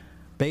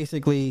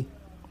 Basically,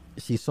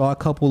 she saw a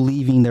couple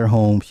leaving their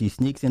home. She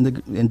sneaks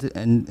into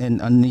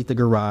underneath the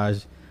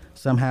garage,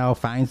 somehow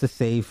finds the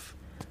safe,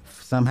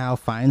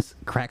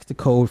 cracks the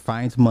code,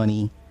 finds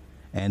money,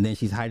 and then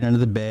she's hiding under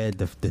the bed.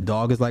 The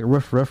dog is like,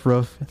 ruff, ruff,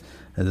 ruff.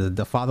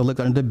 The father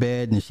looked under the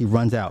bed, and she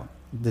runs out.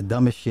 The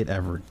dumbest shit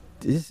ever.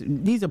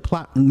 These are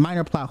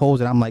minor plot holes,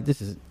 and I'm like,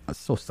 this is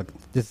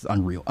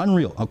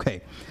unreal.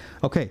 Okay.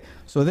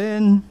 So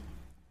then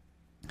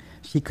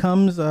she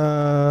comes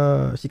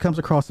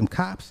across some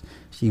cops.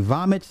 She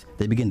vomits.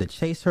 They begin to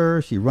chase her.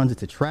 She runs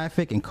into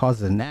traffic and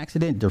causes an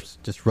accident.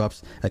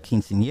 Disrupts a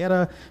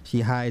quinceañera.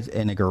 She hides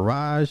in a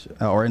garage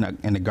or in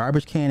a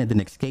garbage can and then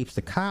escapes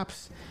the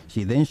cops.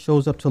 She then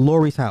shows up to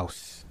Lori's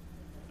house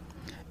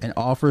and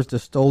offers the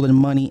stolen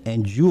money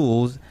and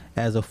jewels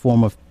as a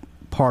form of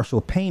partial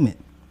payment.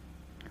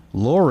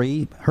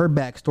 Lori, her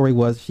backstory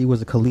was she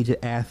was a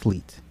collegiate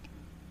athlete.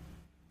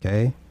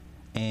 Okay.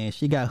 And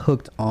she got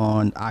hooked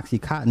on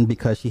Oxycontin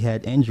because she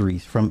had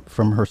injuries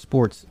from her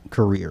sports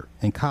career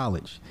in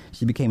college.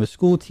 She became a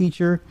school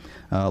teacher.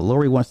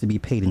 Lori wants to be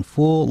paid in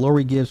full.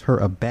 Lori gives her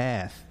a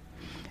bath.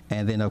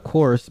 And then, of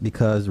course,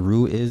 because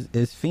Rue is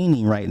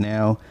fiending right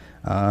now,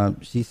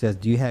 she says,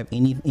 do you have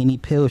any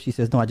pills? She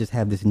says, no, I just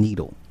have this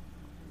needle.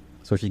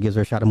 So she gives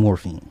her a shot of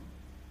morphine.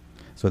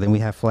 So then we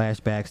have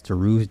flashbacks to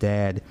Rue's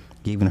dad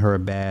giving her a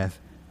bath,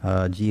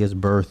 Gia's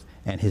birth,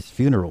 and his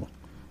funeral.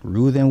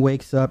 Rue then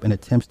wakes up and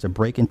attempts to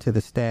break into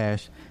the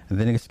stash, and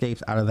then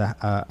escapes out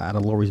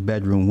of Lori's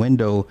bedroom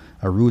window.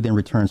 Rue then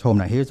returns home.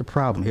 Now here's the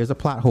problem. Here's a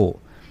plot hole.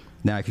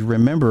 Now if you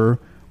remember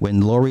when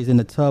Lori's in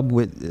the tub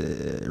with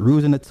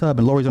Rue's in the tub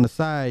and Lori's on the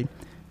side,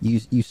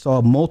 you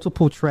saw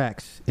multiple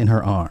tracks in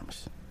her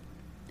arms.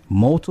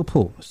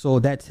 Multiple. So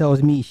that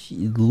tells me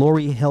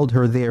Lori held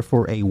her there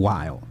for a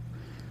while,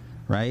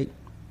 right?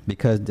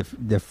 Because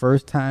the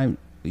first time,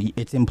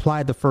 it's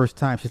implied the first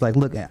time, she's like,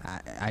 look,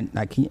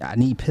 I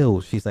need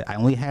pills. She's like, I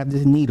only have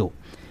this needle.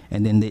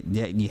 And then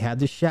you have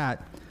the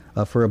shot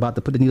of her about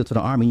to put the needle to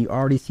the arm, and you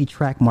already see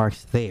track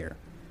marks there.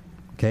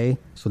 Okay?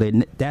 So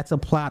that's a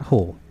plot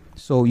hole.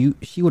 So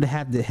she would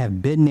have to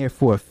have been there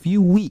for a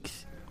few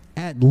weeks,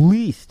 at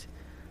least,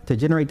 to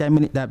generate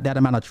that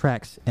amount of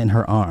tracks in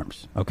her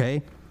arms.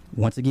 Okay?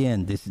 Once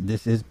again, this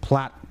is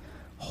plot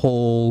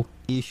hole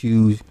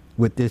issues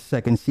with this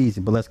second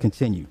season, but let's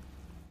continue.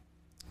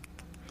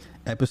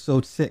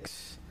 Episode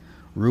 6.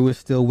 Rue is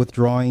still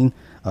withdrawing,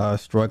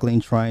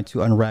 struggling, trying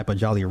to unwrap a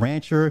Jolly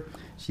Rancher.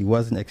 She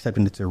wasn't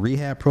accepted into a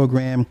rehab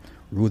program.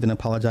 Rue then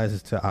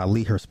apologizes to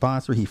Ali, her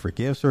sponsor. He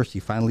forgives her.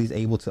 She finally is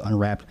able to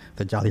unwrap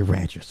the Jolly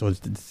Rancher. So it's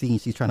the scene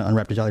she's trying to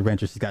unwrap the Jolly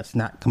Rancher. She's got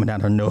snot coming down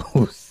her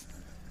nose.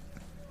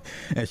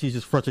 And she's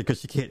just frustrated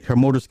because her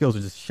motor skills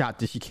are just shot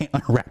that she can't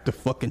unwrap the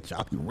fucking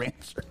Jolly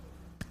Rancher.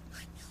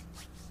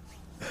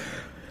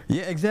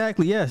 Yeah,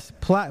 exactly. Yes.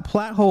 Plot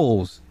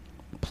holes.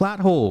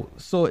 Plot hole.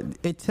 So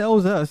it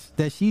tells us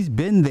that she's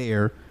been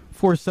there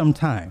for some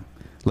time.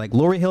 Like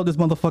Lori held this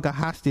motherfucker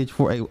hostage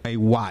for a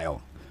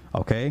while.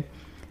 Okay.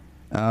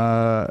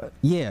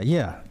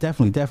 Yeah.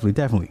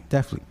 Definitely.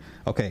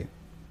 Okay.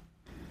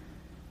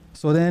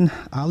 So then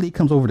Ali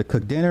comes over to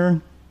cook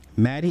dinner.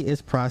 Maddie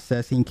is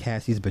processing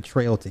Cassie's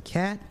betrayal to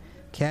Kat.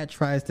 Kat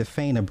tries to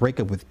feign a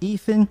breakup with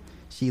Ethan.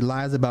 She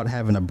lies about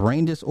having a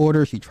brain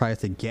disorder. She tries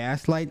to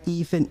gaslight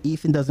Ethan.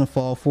 Ethan doesn't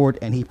fall for it,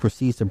 and he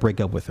proceeds to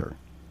break up with her.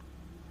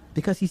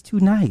 Because he's too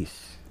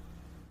nice.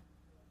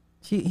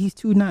 He's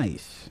too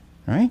nice,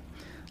 right?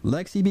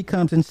 Lexi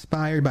becomes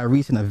inspired by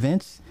recent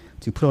events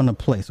to put on a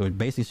play. So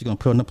basically, she's going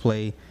to put on a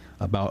play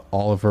about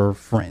all of her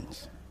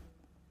friends.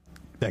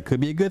 That could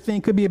be a good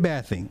thing, could be a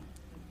bad thing.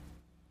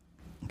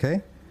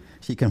 Okay?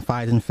 She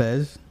confides in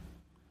Fez.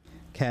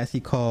 Cassie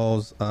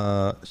calls,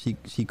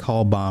 she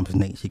call bombs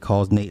Nate. She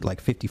calls Nate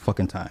like 50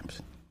 fucking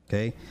times.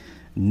 Okay?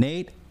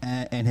 Nate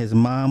and his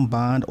mom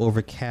bond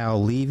over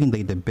Cal leaving.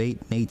 They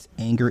debate Nate's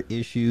anger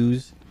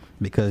issues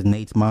because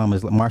Nate's mom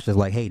Marsha's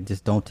like, hey,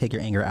 just don't take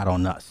your anger out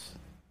on us.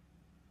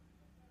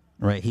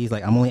 Right? He's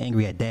like, I'm only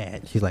angry at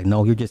dad. She's like,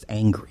 no, you're just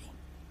angry.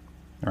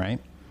 Right?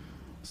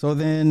 So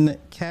then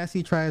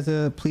Cassie tries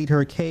to plead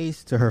her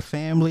case to her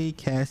family.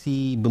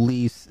 Cassie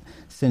believes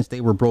since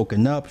they were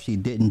broken up, she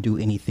didn't do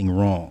anything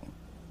wrong.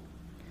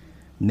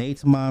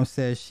 Nate's mom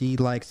says she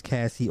likes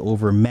Cassie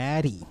over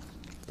Maddie.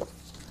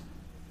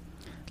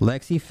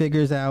 Lexi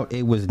figures out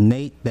it was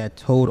Nate that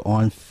told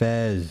on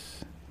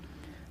Fez.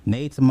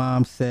 Nate's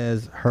mom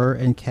says her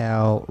and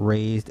Cal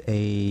raised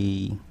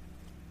a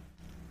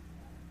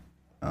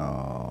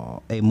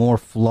more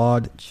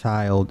flawed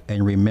child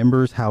and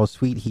remembers how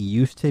sweet he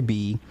used to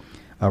be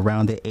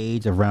around the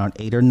age of around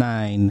 8 or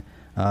 9.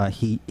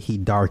 He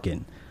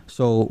darkened.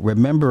 So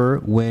remember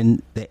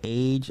when the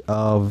age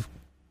of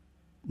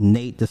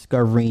Nate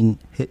discovering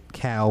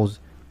Cal's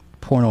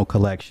porno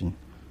collection,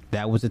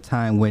 that was a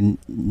time when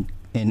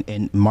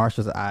in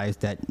Marsha's eyes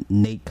that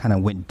Nate kind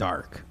of went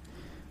dark.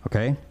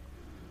 Okay,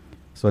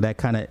 so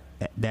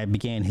that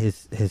began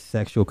his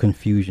sexual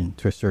confusion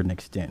to a certain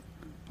extent.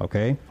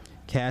 Okay,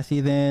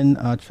 Cassie then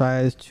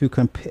tries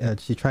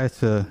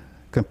to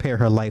compare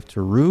her life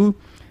to Rue.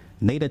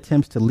 Nate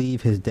attempts to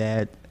lead his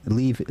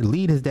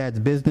dad's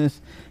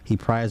business. He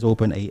pries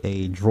open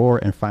a drawer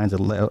and finds a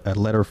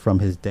letter from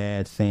his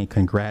dad saying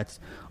congrats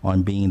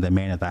on being the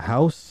man of the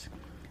house.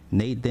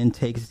 Nate then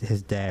takes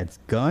his dad's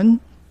gun.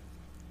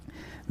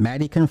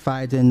 Maddie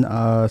confides in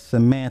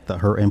Samantha,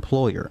 her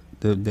employer,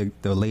 the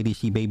lady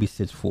she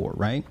babysits for,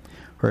 right?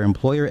 Her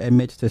employer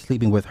admits to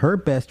sleeping with her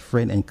best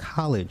friend in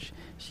college.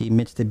 She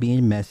admits to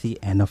being messy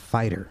and a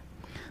fighter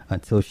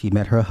until she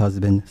met her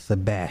husband,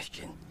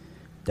 Sebastian.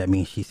 That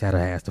means she sat her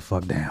ass the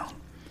fuck down.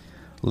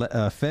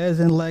 Fez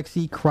and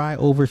Lexi cry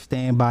over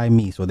Stand By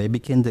Me. So they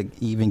begin to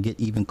get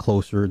even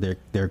closer.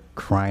 They're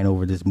crying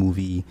over this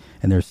movie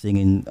and they're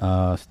singing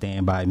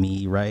Stand By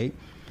Me, right?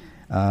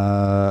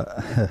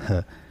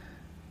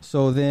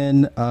 So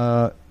then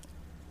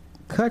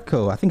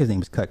Cutco, I think his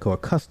name is Cutco, or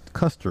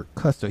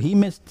Custer. He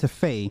admits to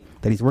Faye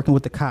that he's working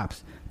with the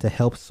cops to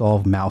help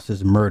solve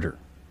Mouse's murder.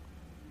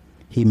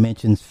 He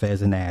mentions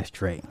Fez and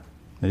Ashtray.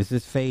 This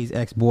is Faye's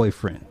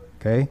ex-boyfriend,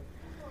 okay?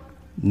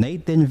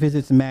 Nate then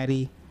visits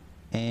Maddie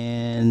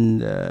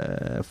and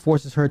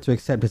forces her to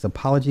accept his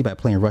apology by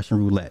playing Russian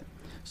roulette.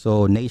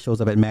 So Nate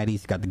shows up at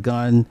Maddie's, got the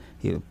gun.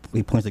 He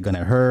points the gun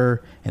at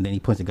her, and then he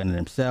points the gun at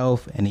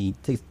himself, and he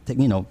plays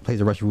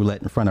the Russian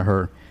roulette in front of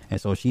her, and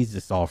so she's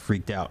just all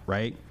freaked out,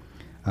 right?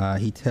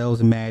 He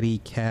tells Maddie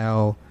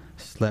Cal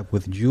slept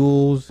with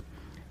Jules.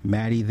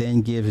 Maddie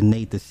then gives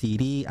Nate the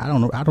CD. I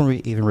don't know. I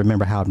don't even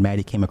remember how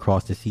Maddie came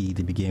across the CD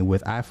to begin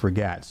with. I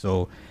forgot.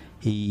 So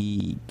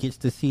he gets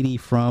the CD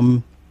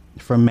from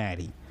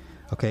Maddie.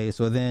 Okay,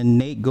 so then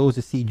Nate goes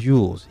to see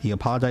Jules. He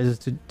apologizes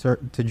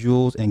to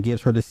Jules and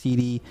gives her the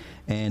CD,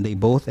 and they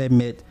both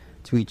admit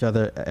to each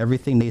other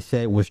everything they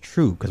said was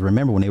true. Because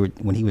remember when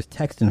he was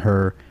texting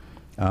her,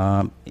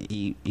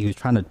 he was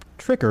trying to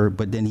trick her,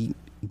 but then he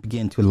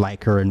began to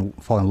like her and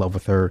fall in love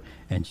with her,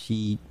 and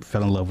she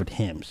fell in love with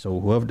him. So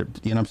whoever,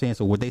 you know what I'm saying?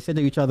 So what they said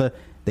to each other,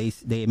 they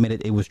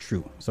admitted it was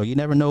true. So you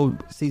never know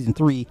season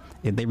 3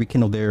 if they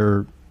rekindle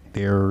their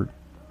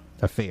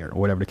affair or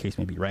whatever the case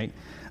may be, right?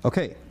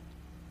 Okay.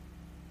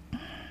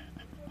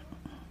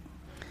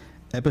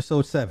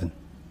 Episode 7.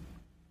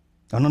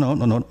 Oh,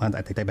 no.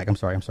 I take that back. I'm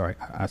sorry.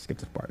 I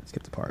skipped this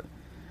part.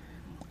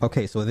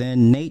 Okay, so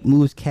then Nate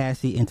moves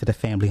Cassie into the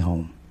family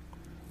home.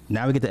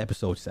 Now we get to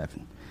episode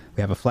 7.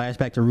 We have a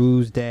flashback to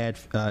Rue's dad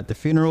at the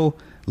funeral.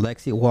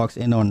 Lexi walks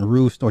in on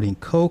Rue snorting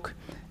coke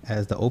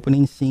as the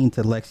opening scene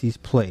to Lexi's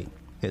play.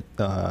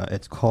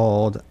 It's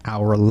called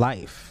Our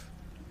Life.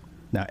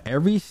 Now,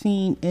 every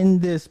scene in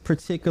this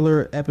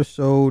particular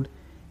episode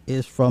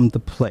is from the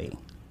play.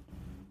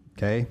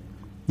 Okay?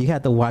 You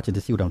have to watch it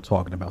to see what I'm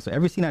talking about. So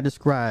every scene I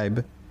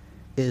describe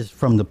is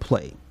from the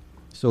play.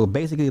 So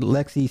basically,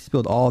 Lexi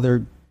spilled all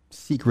their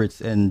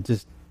secrets and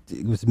just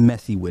it was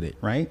messy with it,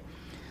 right?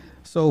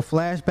 So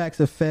flashbacks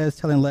of Fez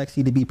telling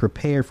Lexi to be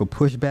prepared for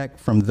pushback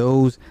from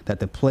those that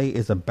the play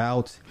is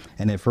about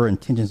and if her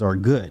intentions are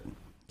good.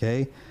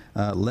 Okay?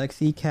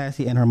 Lexi,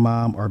 Cassie, and her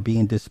mom are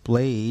being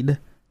displayed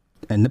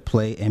in the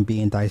play and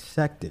being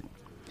dissected.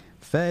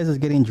 Fez is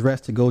getting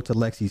dressed to go to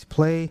Lexi's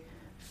play.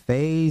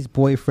 Faye's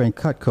boyfriend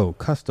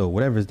Custo,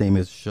 whatever his name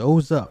is,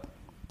 shows up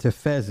to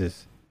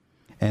Fez's,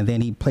 and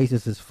then he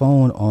places his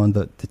phone on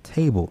the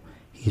table.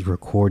 He's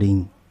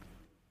recording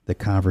the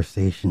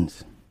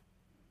conversations.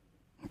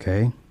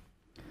 Okay.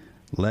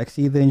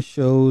 Lexi then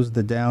shows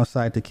the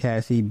downside to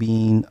Cassie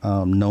being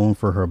known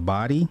for her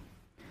body.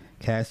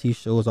 Cassie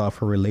shows off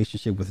her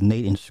relationship with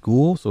Nate in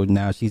school. So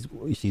now she's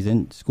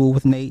in school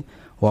with Nate,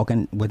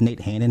 walking with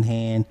Nate hand in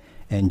hand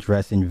and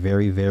dressing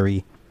very,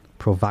 very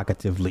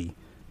provocatively.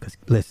 Because,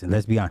 listen,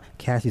 let's be honest.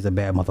 Cassie's a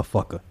bad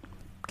motherfucker.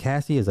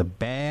 Cassie is a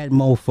bad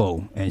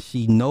mofo, and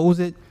she knows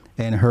it,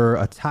 and her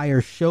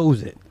attire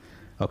shows it.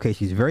 Okay,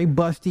 she's very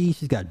busty.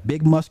 She's got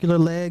big muscular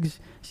legs.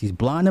 She's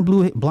blonde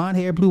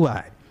hair, blue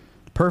eyed.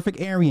 Perfect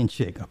Aryan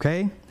chick,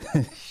 okay?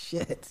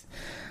 Shit.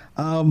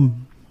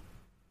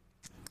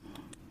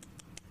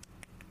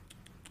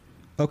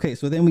 Okay,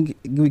 so then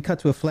we cut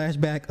to a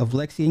flashback of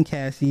Lexi and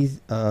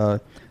Cassie's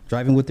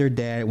driving with their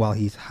dad while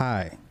he's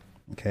high.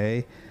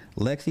 Okay?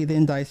 Lexi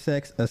then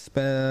dissects a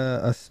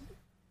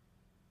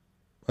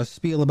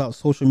spiel about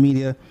social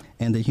media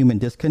and the human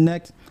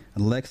disconnect.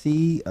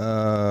 Lexi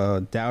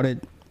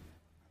doubted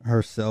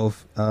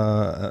herself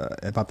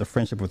about the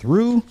friendship with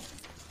Rue.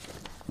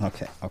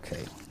 Okay.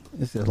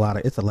 It's a lot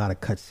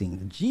of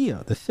cutscenes.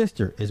 Gia, the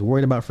sister, is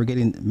worried about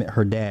forgetting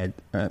her dad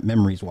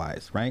memories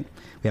wise, right?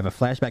 We have a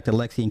flashback to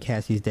Lexi and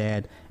Cassie's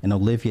dad and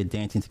Olivia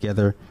dancing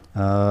together,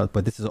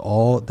 but this is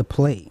all the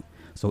play.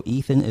 So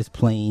Ethan is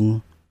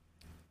playing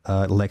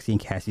Lexi and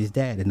Cassie's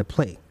dad in the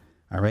play.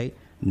 All right.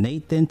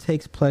 Nate then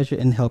takes pleasure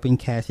in helping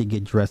Cassie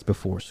get dressed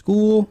before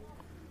school.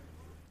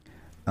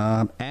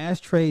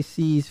 Ashtray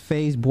sees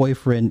Faye's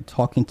boyfriend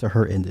talking to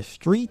her in the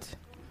street.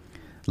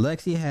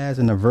 Lexi has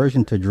an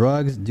aversion to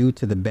drugs due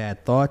to the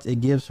bad thoughts it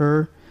gives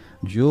her.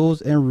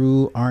 Jules and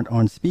Rue aren't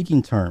on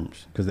speaking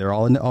terms because they're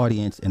all in the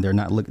audience and they're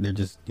not looking. They're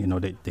just,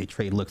 they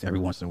trade looks every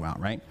once in a while,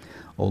 right?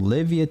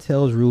 Olivia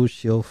tells Rue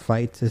she'll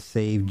fight to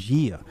save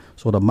Gia.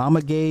 So the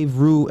mama gave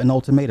Rue an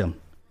ultimatum.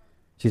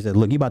 She said,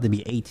 look, you're about to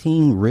be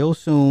 18 real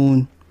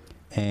soon,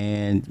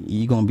 and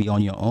you're going to be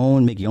on your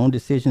own, make your own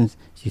decisions.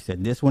 She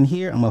said, this one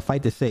here, I'm going to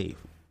fight to save.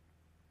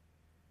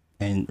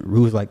 And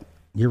Rue's like,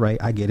 you're right,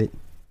 I get it.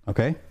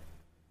 Okay?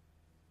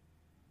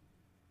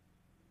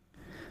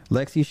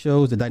 Lexi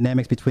shows the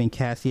dynamics between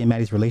Cassie and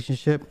Maddie's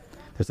relationship.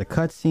 There's a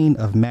cutscene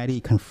of Maddie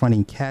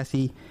confronting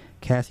Cassie.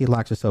 Cassie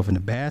locks herself in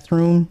the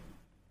bathroom.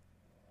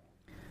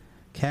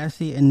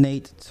 Cassie and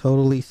Nate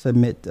totally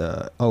submit.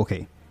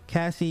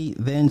 Cassie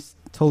then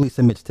totally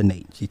submits to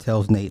Nate. She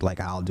tells Nate, like,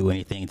 I'll do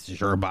anything. It's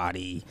your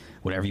body.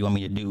 Whatever you want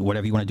me to do,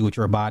 whatever you want to do with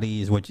your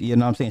body is what, you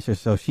know what I'm saying?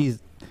 So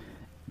she's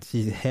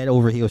head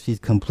over heels. She's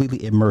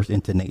completely immersed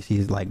into Nate.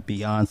 She's like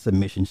beyond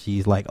submission.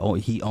 She's like, oh,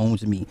 he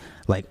owns me.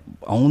 Like,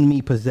 own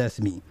me, possess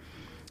me.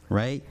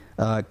 Right?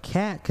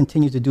 Kat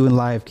continues to do in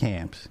live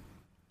cams.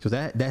 So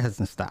that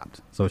hasn't stopped.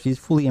 So she's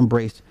fully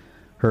embraced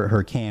her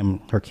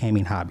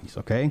camming hobbies.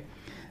 Okay?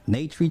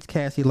 Nate treats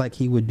Cassie like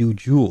he would do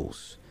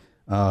Jules.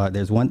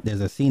 There's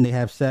a scene they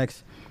have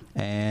sex,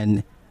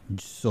 and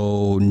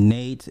so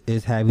Nate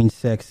is having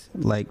sex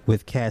like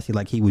with Cassie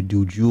like he would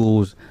do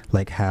Jules,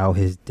 like how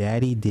his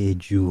daddy did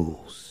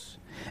Jules.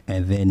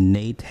 And then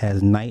Nate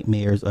has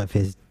nightmares of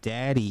his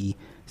daddy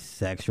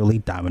sexually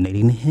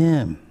dominating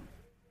him.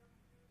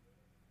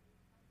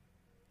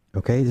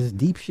 Okay, this is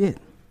deep shit.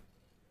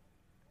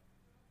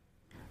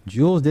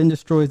 Jules then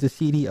destroys the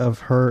CD of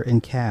her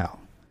and Cal.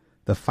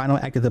 The final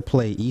act of the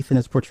play, Ethan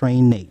is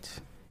portraying Nate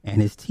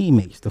and his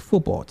teammates, the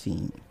football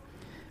team.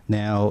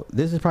 Now,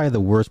 this is probably the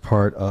worst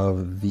part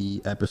of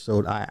the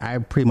episode. I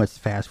pretty much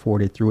fast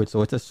forwarded through it.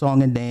 So it's a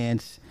song and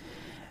dance.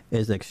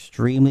 It's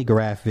extremely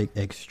graphic,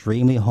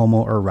 extremely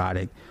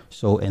homoerotic.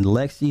 So in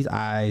Lexi's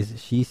eyes,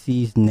 she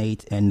sees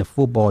Nate and the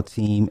football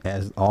team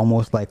as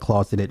almost like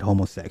closeted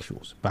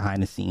homosexuals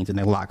behind the scenes in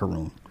their locker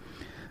room.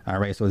 All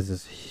right, so it's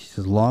this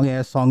long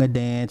ass song and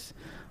dance,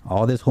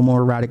 all this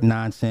homoerotic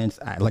nonsense.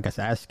 Like I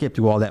said, I skipped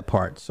through all that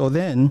part. So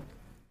then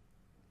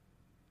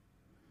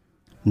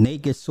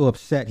Nate gets so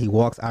upset he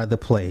walks out of the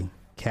play.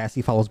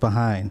 Cassie follows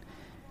behind.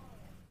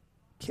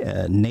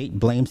 Nate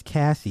blames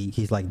Cassie.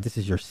 He's like, "This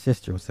is your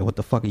sister." I said, "What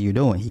the fuck are you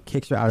doing?" He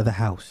kicks her out of the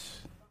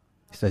house.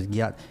 He says,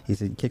 "Yeah." He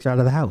said, kicks her out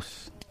of the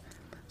house.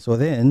 So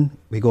then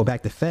we go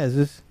back to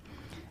Fez's.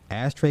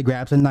 Ashtray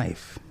grabs a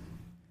knife.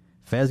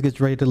 Fez gets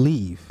ready to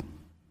leave.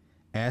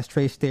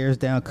 Ashtray stares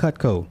down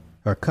Custo,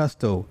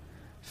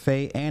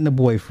 Faye, and the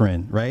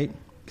boyfriend, right?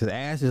 Because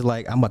Ash is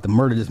like, "I'm about to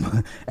murder this."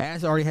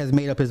 Ash already has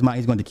made up his mind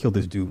he's going to kill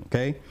this dude,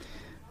 okay?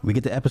 We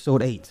get to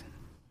episode 8.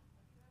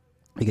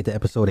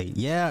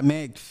 Yeah,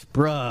 man,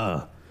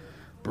 bruh.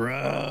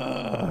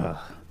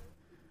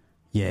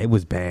 Yeah, it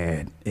was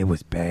bad.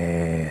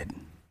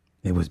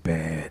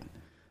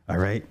 All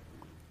right.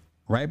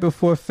 Right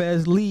before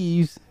Fez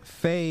leaves,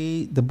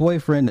 Faye, the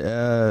boyfriend,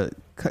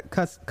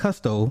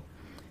 Custo,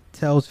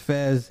 tells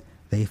Fez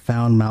they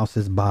found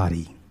Mouse's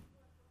body.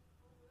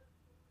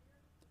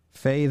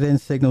 Faye then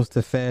signals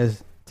to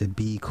Fez to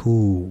be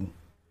cool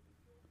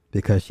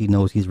because she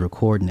knows he's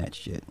recording that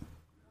shit.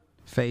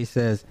 Faye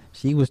says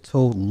she was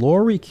told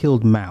Lori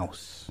killed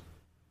Mouse.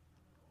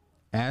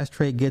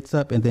 Ashtray gets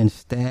up and then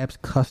stabs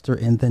Custer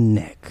in the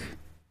neck.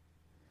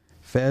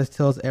 Fez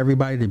tells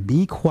everybody to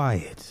be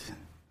quiet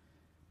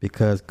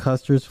because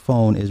Custer's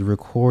phone is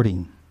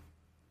recording.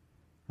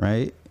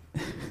 Right?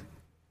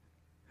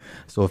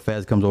 So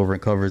Fez comes over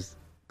and covers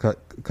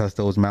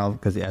Custo's mouth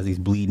because as he's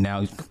bleeding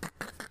out, he's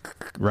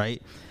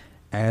right?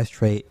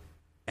 Ashtray.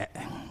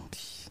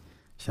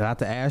 Shout out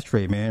to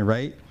Ashtray, man,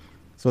 right?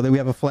 So then we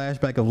have a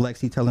flashback of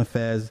Lexi telling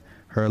Fez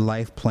her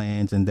life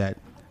plans and that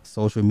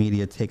social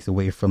media takes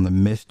away from the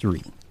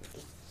mystery.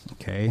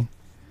 Okay.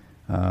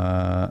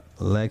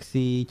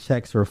 Lexi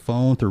checks her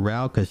phone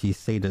throughout because she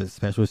saved a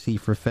special seat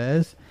for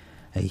Fez.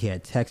 And he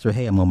had texted her,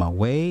 "Hey, I'm on my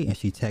way." And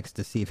she texts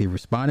to see if he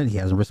responded. He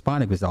hasn't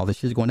responded because all this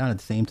shit's going on at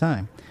the same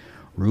time.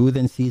 Rue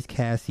then sees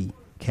Cassie.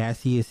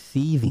 Cassie is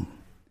seething.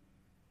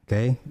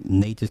 Okay.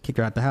 Nate just kicked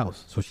her out the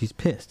house. So she's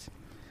pissed.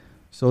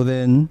 So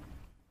then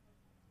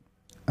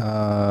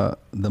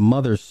the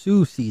mother,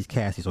 Sue, sees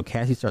Cassie. So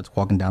Cassie starts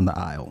walking down the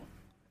aisle.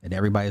 And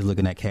everybody's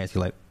looking at Cassie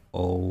like,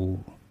 "Oh,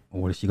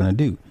 what is she going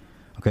to do?"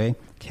 Okay.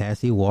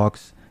 Cassie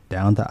walks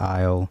down the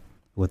aisle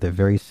with a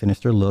very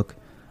sinister look.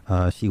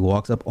 She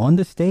walks up on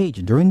the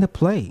stage during the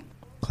play,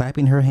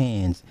 clapping her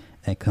hands,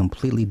 and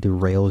completely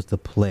derails the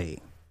play.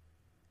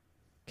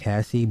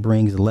 Cassie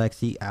brings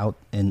Lexi out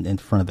in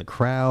front of the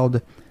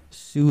crowd.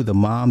 Sue, the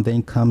mom,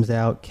 then comes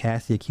out.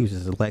 Cassie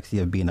accuses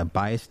Lexi of being a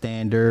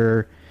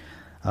bystander.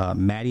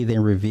 Maddie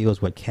then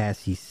reveals what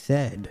Cassie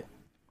said.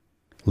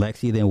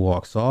 Lexi then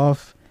walks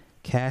off.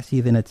 Cassie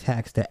then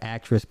attacks the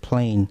actress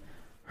playing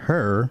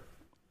her.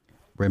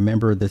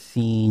 Remember the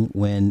scene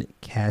when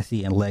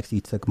Cassie and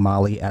Lexi took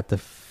Molly at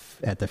the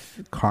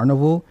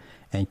carnival,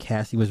 and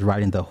Cassie was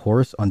riding the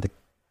horse on the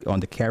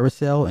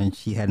carousel, and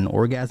she had an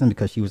orgasm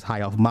because she was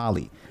high off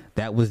Molly.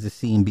 That was the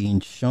scene being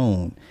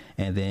shown,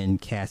 and then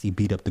Cassie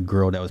beat up the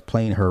girl that was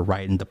playing her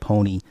riding the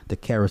pony, the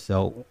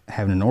carousel,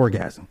 having an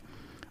orgasm.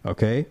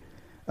 Okay.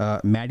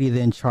 Maddie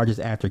then charges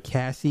after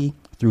Cassie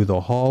through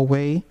the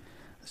hallway.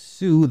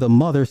 Sue, the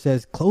mother,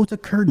 says, close the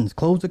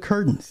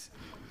curtains.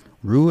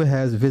 Rue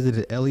has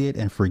visited Elliot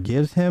and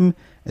forgives him.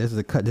 This is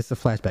a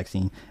flashback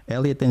scene.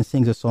 Elliot then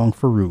sings a song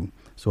for Rue.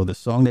 So the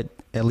song that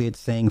Elliot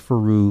sang for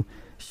Rue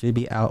should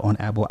be out on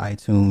Apple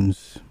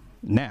iTunes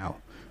now,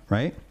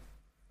 right?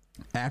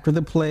 After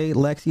the play,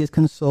 Lexi is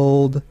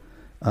consoled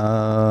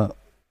by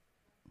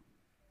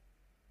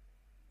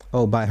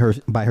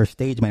her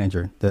stage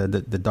manager,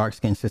 the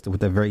dark-skinned sister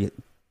with a very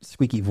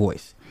squeaky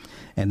voice.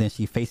 And then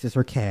she faces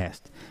her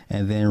cast.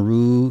 And then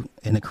Rue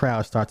in the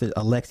crowd starts a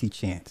Lexi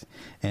chant.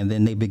 And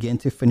then they begin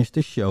to finish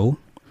the show.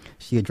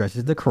 She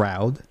addresses the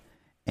crowd.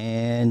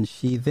 And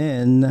she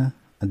then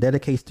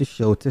dedicates the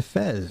show to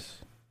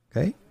Fez.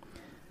 Okay?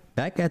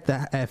 Back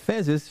at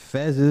Fez's,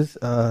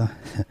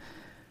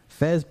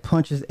 Fez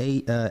punches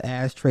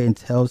Ashtray and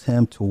tells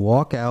him to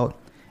walk out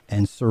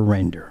and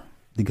surrender.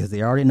 Because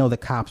they already know the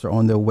cops are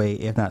on their way,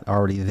 if not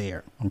already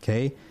there.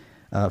 Okay?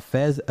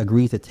 Fez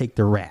agrees to take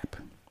the rap.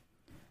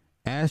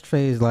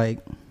 Ashtray is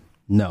like,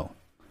 no.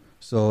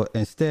 So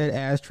instead,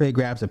 Ashtray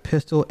grabs a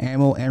pistol,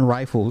 ammo, and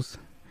rifles.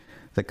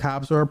 The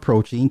cops are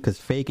approaching because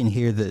Faye can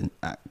hear the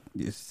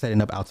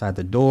setting up outside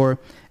the door.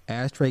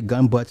 Ashtray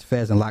gun butts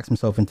Fez and locks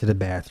himself into the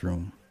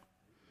bathroom.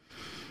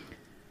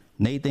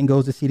 Nate then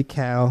goes to see the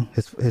cow,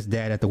 his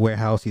dad at the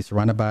warehouse. He's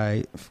surrounded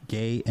by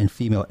gay and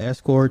female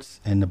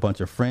escorts and a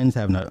bunch of friends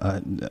having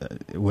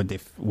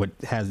what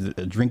has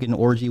a drinking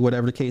orgy,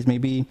 whatever the case may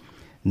be.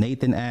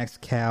 Nathan asks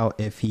Cal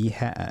if he's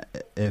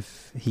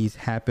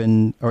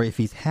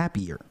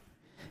happier.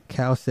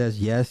 Cal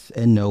says yes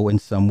and no in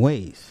some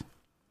ways.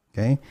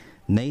 Okay.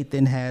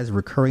 Nathan has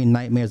recurring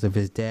nightmares of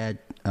his dad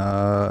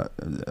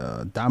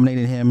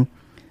dominating him.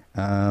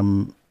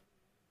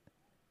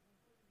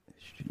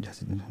 Does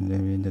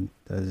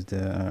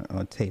the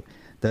on tape?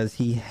 Does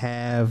he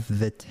have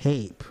the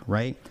tape?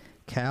 Right.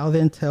 Cal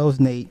then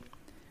tells Nate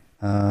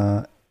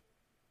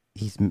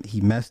he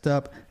messed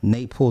up.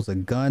 Nate pulls a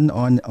gun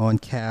on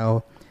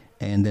Cal,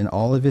 and then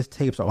all of his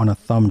tapes are on a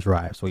thumb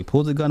drive. So he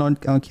pulls a gun on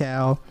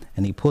Cal,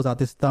 and he pulls out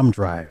this thumb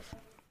drive.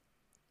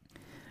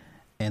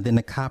 And then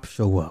the cops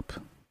show up.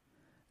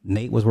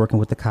 Nate was working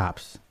with the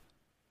cops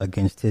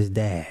against his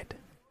dad.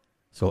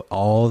 So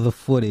all the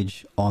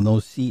footage on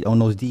those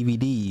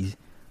DVDs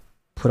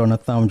put on a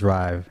thumb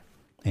drive,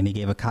 and he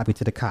gave a copy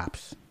to the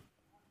cops.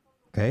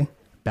 Okay.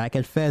 Back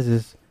at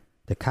Fez's,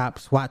 the cop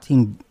SWAT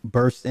team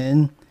bursts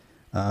in.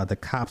 The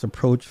cops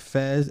approach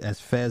Fez.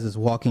 As Fez is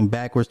walking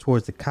backwards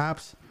towards the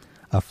cops,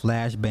 a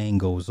flashbang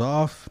goes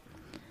off.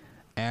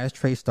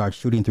 Ashtray starts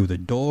shooting through the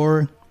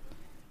door.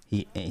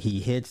 He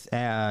hits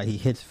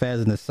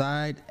Fez in the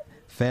side.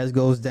 Fez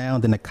goes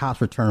down. Then the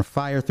cops return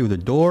fire through the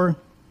door.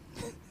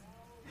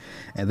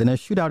 And then a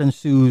shootout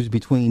ensues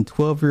between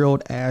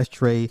 12-year-old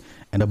Ashtray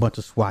and a bunch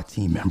of SWAT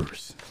team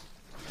members.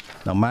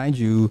 Now, mind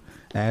you,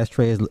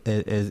 Ashtray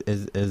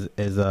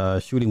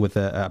is shooting with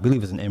I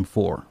believe it's an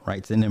M4, right?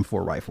 It's an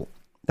M4 rifle,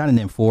 not an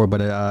M4,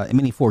 but a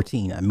Mini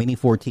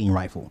 14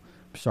 rifle.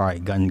 Sorry,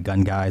 gun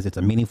guys, it's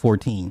a Mini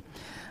 14.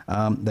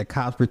 The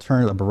cops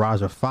return a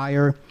barrage of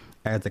fire.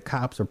 As the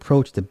cops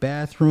approach the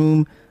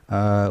bathroom,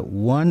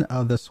 one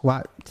of the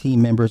SWAT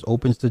team members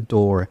opens the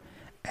door.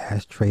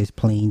 Ashtray's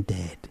plain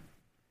dead.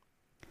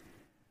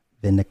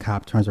 Then the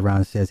cop turns around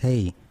and says,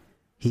 "Hey,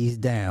 he's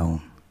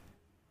down."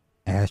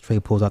 Ashtray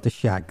pulls out the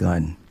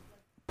shotgun,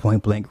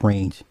 point blank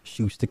range,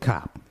 shoots the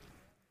cop.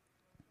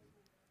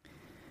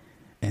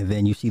 And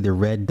then you see the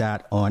red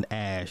dot on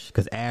Ash,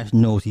 because Ash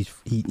knows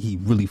he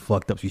really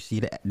fucked up. So you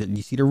see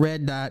the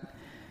red dot,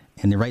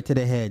 and then right to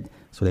the head.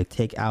 So they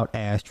take out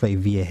Ashtray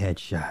via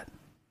headshot.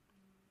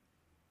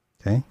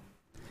 Okay.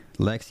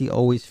 Lexi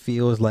always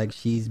feels like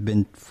she's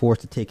been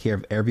forced to take care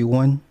of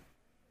everyone.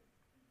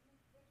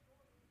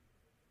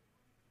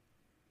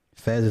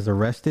 Fez is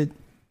arrested.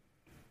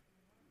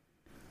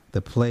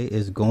 The play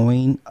is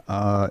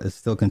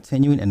still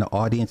continuing, and the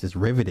audience is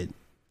riveted.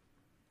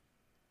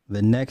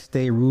 The next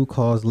day, Rue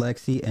calls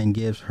Lexi and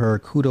gives her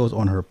kudos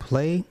on her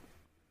play.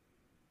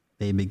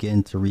 They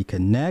begin to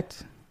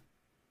reconnect,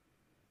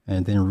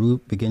 and then Rue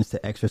begins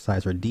to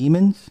exercise her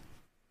demons.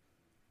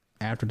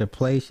 After the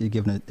play, they're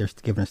given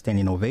a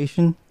standing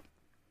ovation.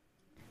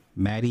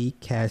 Maddie,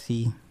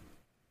 Cassie,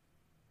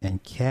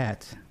 and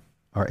Kat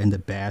are in the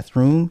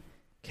bathroom.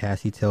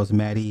 Cassie tells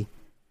Maddie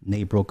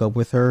Nate broke up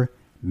with her.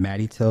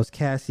 Maddie tells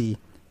Cassie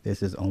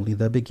this is only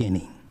the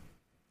beginning.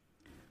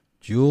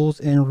 Jules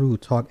and Rue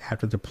talk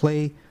after the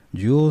play.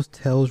 Jules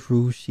tells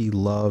Rue she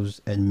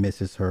loves and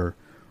misses her.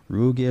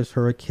 Rue gives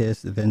her a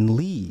kiss, then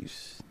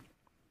leaves.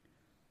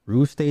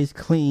 Rue stays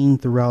clean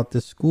throughout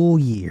the school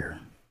year.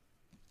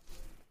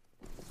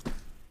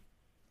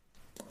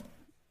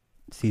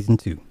 Season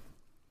 2.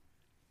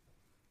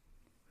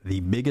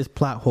 The biggest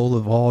plot hole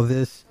of all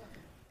this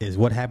is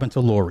what happened to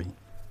Lori.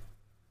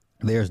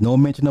 There's no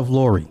mention of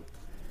Lori.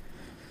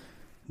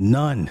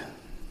 None.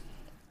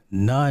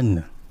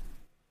 It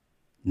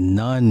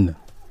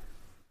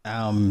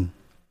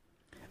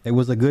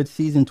was a good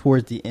season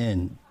towards the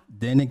end.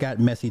 Then it got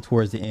messy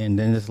towards the end.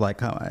 Then it's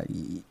like, so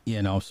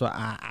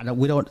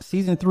we don't,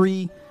 season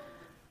 3,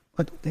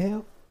 what the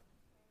hell?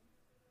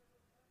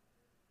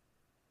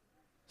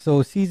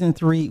 So season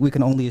 3, we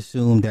can only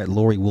assume that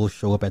Lori will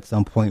show up at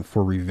some point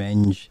for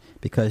revenge,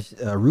 because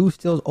Rue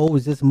still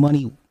owes this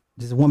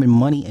woman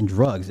money and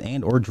drugs,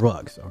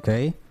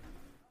 okay?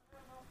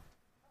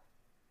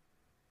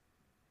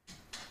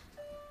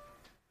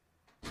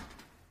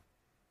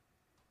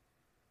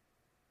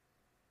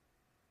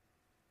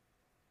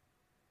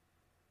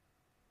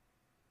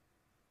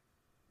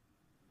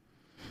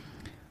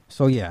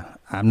 So yeah,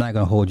 I'm not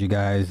gonna hold you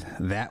guys.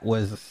 That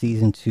was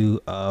season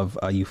 2 of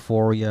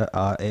Euphoria.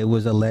 It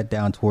was a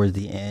letdown towards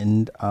the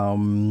end.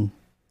 I'll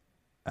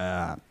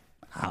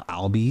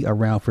be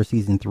around for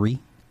season 3.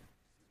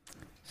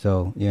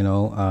 So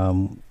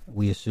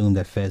we assume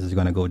that Fez is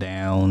gonna go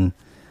down.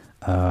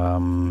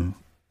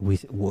 We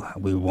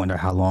wonder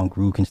how long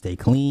Rue can stay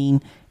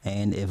clean,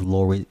 and if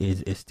Lori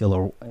is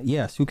still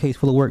a suitcase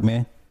full of work,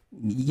 man.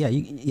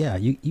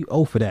 You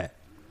owe for that.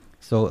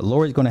 So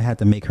Lori's gonna have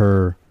to make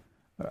her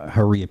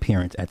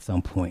reappearance at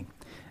some point.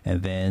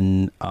 And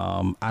then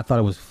I thought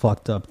it was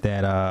fucked up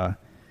that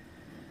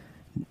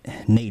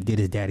Nate did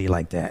his daddy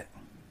like that.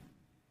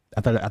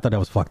 I thought that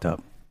was fucked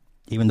up.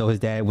 Even though his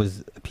dad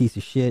was a piece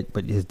of shit,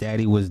 but his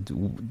daddy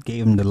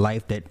gave him the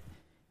life that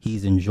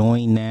he's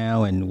enjoying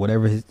now, and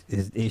whatever his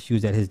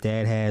issues that his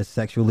dad has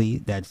sexually,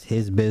 that's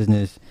his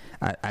business.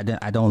 I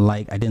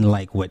didn't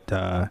like what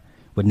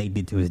Nate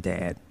did to his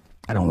dad.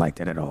 I don't like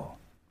that at all.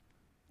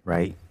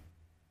 Right?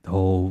 The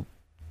whole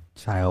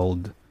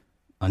child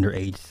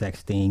underage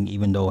sex thing,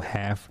 even though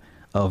half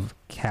of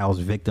Cal's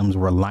victims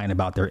were lying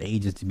about their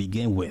ages to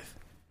begin with.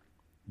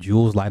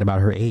 Jules lied about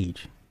her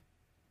age.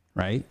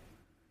 Right?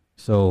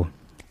 So,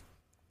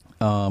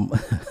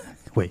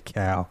 wait,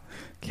 Cal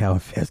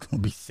and Fez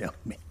gonna be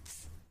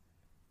cellmates.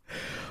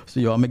 So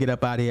yo, I'm gonna get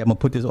up out of here. I'm gonna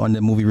put this on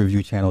the movie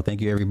review channel. Thank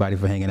you everybody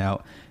for hanging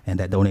out and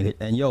that donated.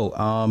 And yo,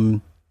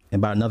 in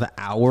about another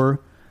hour,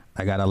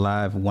 I got a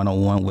live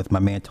 1-on-1 with my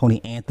man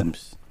Tony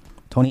Anthems.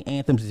 Tony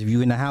Anthems, if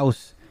you in the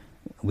house,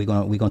 we're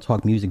gonna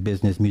talk music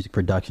business, music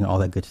production, all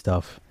that good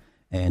stuff.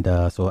 And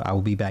so I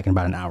will be back in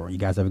about an hour. You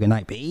guys have a good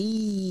night.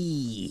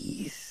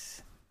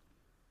 Peace.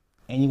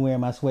 Anywhere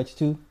in my sweats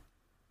too?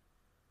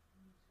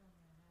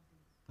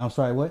 I'm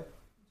sorry, what?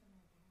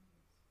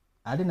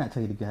 I did not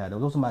tell you to get out of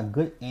those. Those are my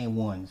good and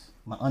ones,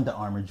 my Under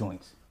Armour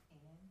joints.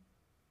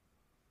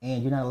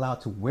 And you're not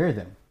allowed to wear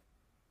them.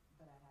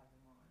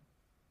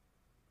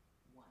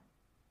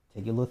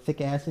 Take your little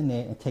thick ass in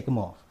there and take them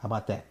off. How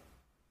about that?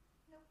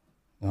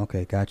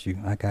 Okay, got you.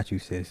 I got you,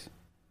 sis.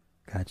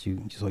 Got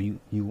you. So you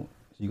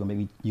gonna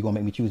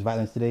make me choose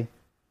violence today?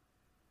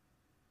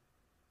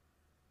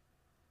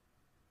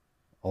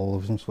 All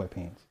over some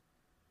sweatpants.